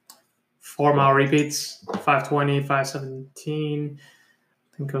 4 mile repeats, 5:20, 5:17.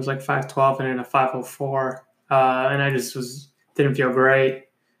 I think it was like 5:12 and then a 5:04. And I just didn't feel great.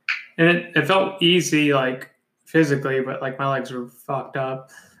 And it felt easy, like physically, but like my legs were fucked up.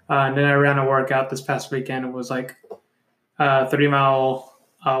 And then I ran a workout this past weekend. It was like 3-mile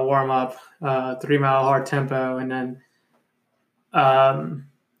warm up, 3-mile hard tempo, and then mile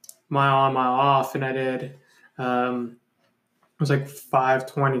on, mile off. And I did, it was like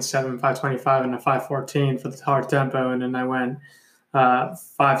 5:27, 5:25, and a 5:14 for the hard tempo. And then I went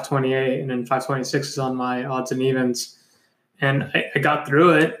 5:28, and then 5:26 is on my odds and evens. And I got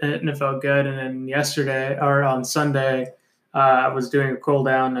through it, and it felt good. And then yesterday, or on Sunday, I was doing a cool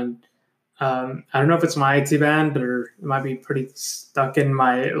down, and I don't know if it's my IT band or it might be pretty stuck in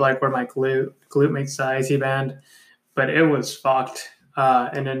my, like where my glute makes the IT band, but it was fucked.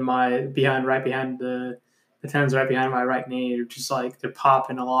 And then my right behind the tendons right behind my right knee are just like, they're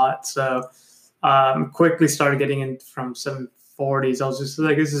popping a lot. So quickly started getting in from 740s. I was just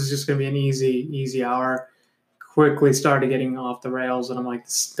like, this is just going to be an easy hour. Quickly started getting off the rails, and I'm like,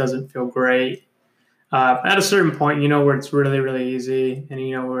 this doesn't feel great. At a certain point, where it's really, really easy,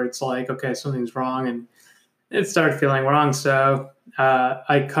 and where it's like, okay, something's wrong, and it started feeling wrong. So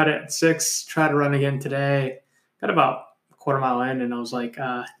I cut it at 6, tried to run again today, got about a quarter mile in, and I was like,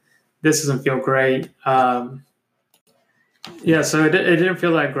 this doesn't feel great. So it didn't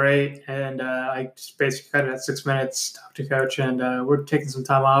feel that great, and I just basically cut it at 6 minutes, talked to coach, and we're taking some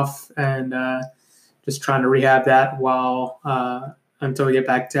time off, and just trying to rehab that while until we get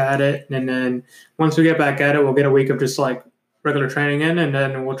back at it. And then once we get back at it, we'll get a week of just like regular training in, and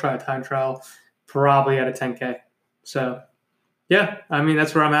then we'll try a time trial probably at a 10K. So yeah, I mean,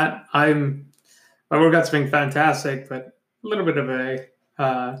 that's where I'm at. My workout's been fantastic, but a little bit of a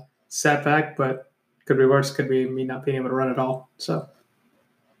setback, but could be worse. Could be me not being able to run at all. So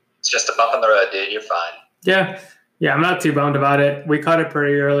It's just a bump in the road, dude. You're fine. Yeah, I'm not too bummed about it. We caught it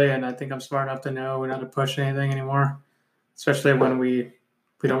pretty early, and I think I'm smart enough to know not to push anything anymore, especially when we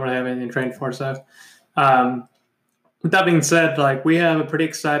don't really have anything trained for. So with that being said, like, we have a pretty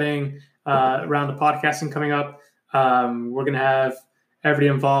exciting round of podcasting coming up. We're going to have everybody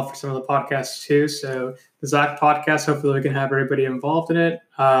involved for some of the podcasts too. So the Zach podcast, hopefully we can have everybody involved in it.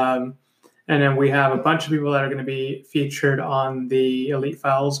 And then we have a bunch of people that are going to be featured on the Elite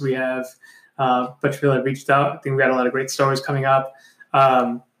Files. We have a bunch of people that reached out. I think we got a lot of great stories coming up.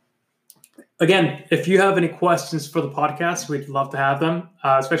 Again, if you have any questions for the podcast, we'd love to have them,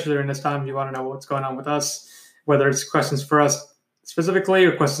 especially during this time. If you want to know what's going on with us, whether it's questions for us specifically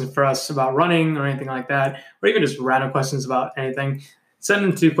or questions for us about running or anything like that, or even just random questions about anything, send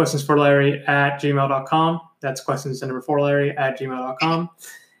them to questionsforlarry@gmail.com. That's questions4larry@gmail.com.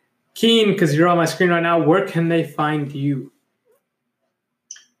 Keen, because you're on my screen right now, where can they find you?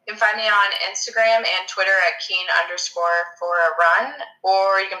 You can find me on Instagram and Twitter at Keen_for-a-run,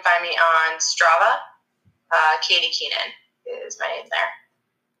 or you can find me on Strava. Katie Keenan is my name there.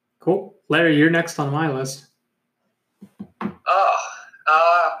 Cool. Larry, you're next on my list.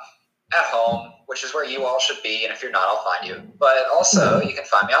 At home, which is where you all should be, and if you're not, I'll find you. But also, you can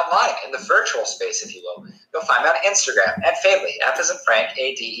find me online in the virtual space, if you will. You'll find me on Instagram at Fadely, F as in Frank,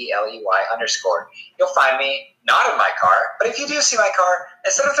 ADELEY _. You'll find me not in my car, but if you do see my car,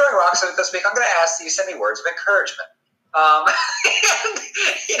 instead of throwing rocks at it this week, I'm going to ask that you send me words of encouragement. And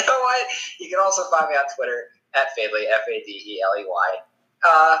you know what? You can also find me on Twitter at Fadely, FADELEY.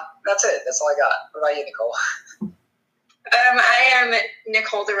 That's it. That's all I got. What about you, Nicole? I am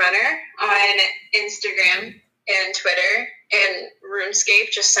Nicole the Runner on Instagram and Twitter, and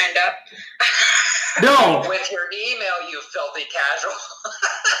RuneScape just signed up. No! With your email, you filthy casual.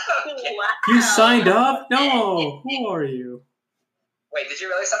 Okay. Wow. You signed up? No. Who are you? Wait, did you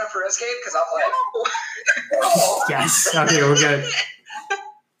really sign up for RuneScape? Because I'll play. No. Yes. Okay, we're good.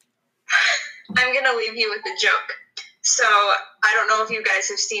 I'm going to leave you with a joke. So, I don't know if you guys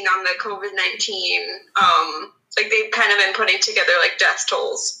have seen on the COVID-19, they've kind of been putting together, death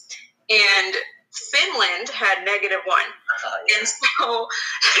tolls. And Finland had -1. Yeah. And so,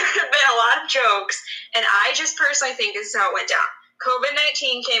 there have been a lot of jokes. And I just personally think this is how it went down.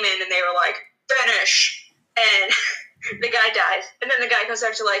 COVID-19 came in, and they were like, finish. And the guy dies. And then the guy comes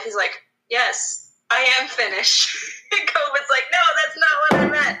back to life. He's like, yes, I am finished. And COVID's like, no, that's not what I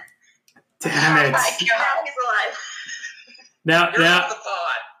meant. Damn it. He's alive. Now, You're off the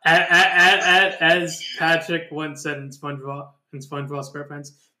pod. As Patrick once said in SpongeBob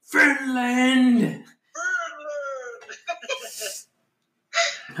SquarePants, Finland.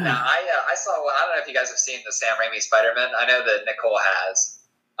 No, I saw one. I don't know if you guys have seen the Sam Raimi Spider-Man. I know that Nicole has.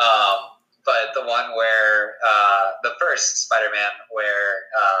 But the one where the first Spider-Man where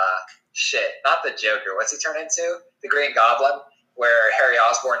not the Joker. What's he turn into? The Green Goblin, where Harry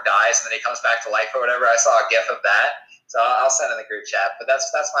Osborn dies and then he comes back to life or whatever. I saw a GIF of that. So I'll send in the group chat. But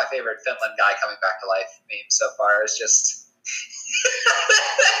that's my favorite Finland guy coming back to life meme so far. It's just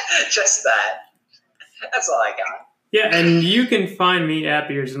just that. That's all I got. Yeah, and you can find me at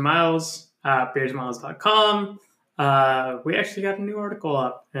Beers and Miles, beersandmiles.com. We actually got a new article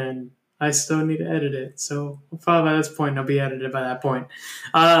up, and I still need to edit it. So probably by this point, it'll be edited by that point.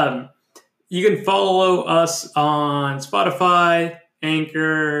 You can follow us on Spotify,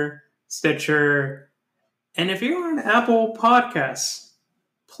 Anchor, Stitcher, and if you're on Apple Podcasts,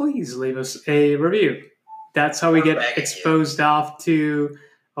 please leave us a review. That's how we get exposed off to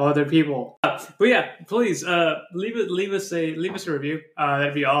other people. But yeah, please leave us a review.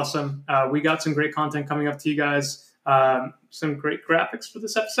 That'd be awesome. We got some great content coming up to you guys. Some great graphics for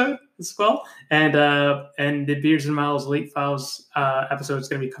this episode as well, and the Beers and Miles Late Files episode is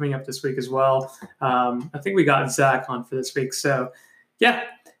going to be coming up this week as well. I think we got Zach on for this week, so yeah,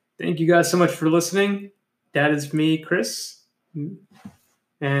 thank you guys so much for listening. That is me, Chris,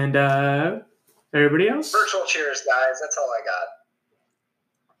 and everybody else. Virtual cheers, guys. That's all I got.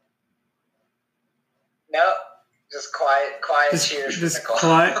 No, just quiet cheers for Nicole.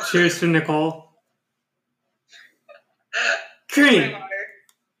 Quiet cheers for Nicole. Cream.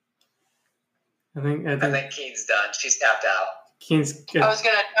 I think Keen's done. She's tapped out. Keen's good. I was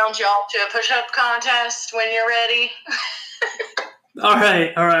going to challenge y'all to a push-up contest when you're ready. All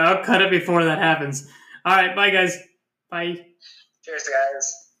right. I'll cut it before that happens. All right. Bye, guys. Bye. Cheers,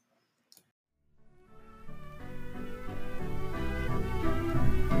 guys.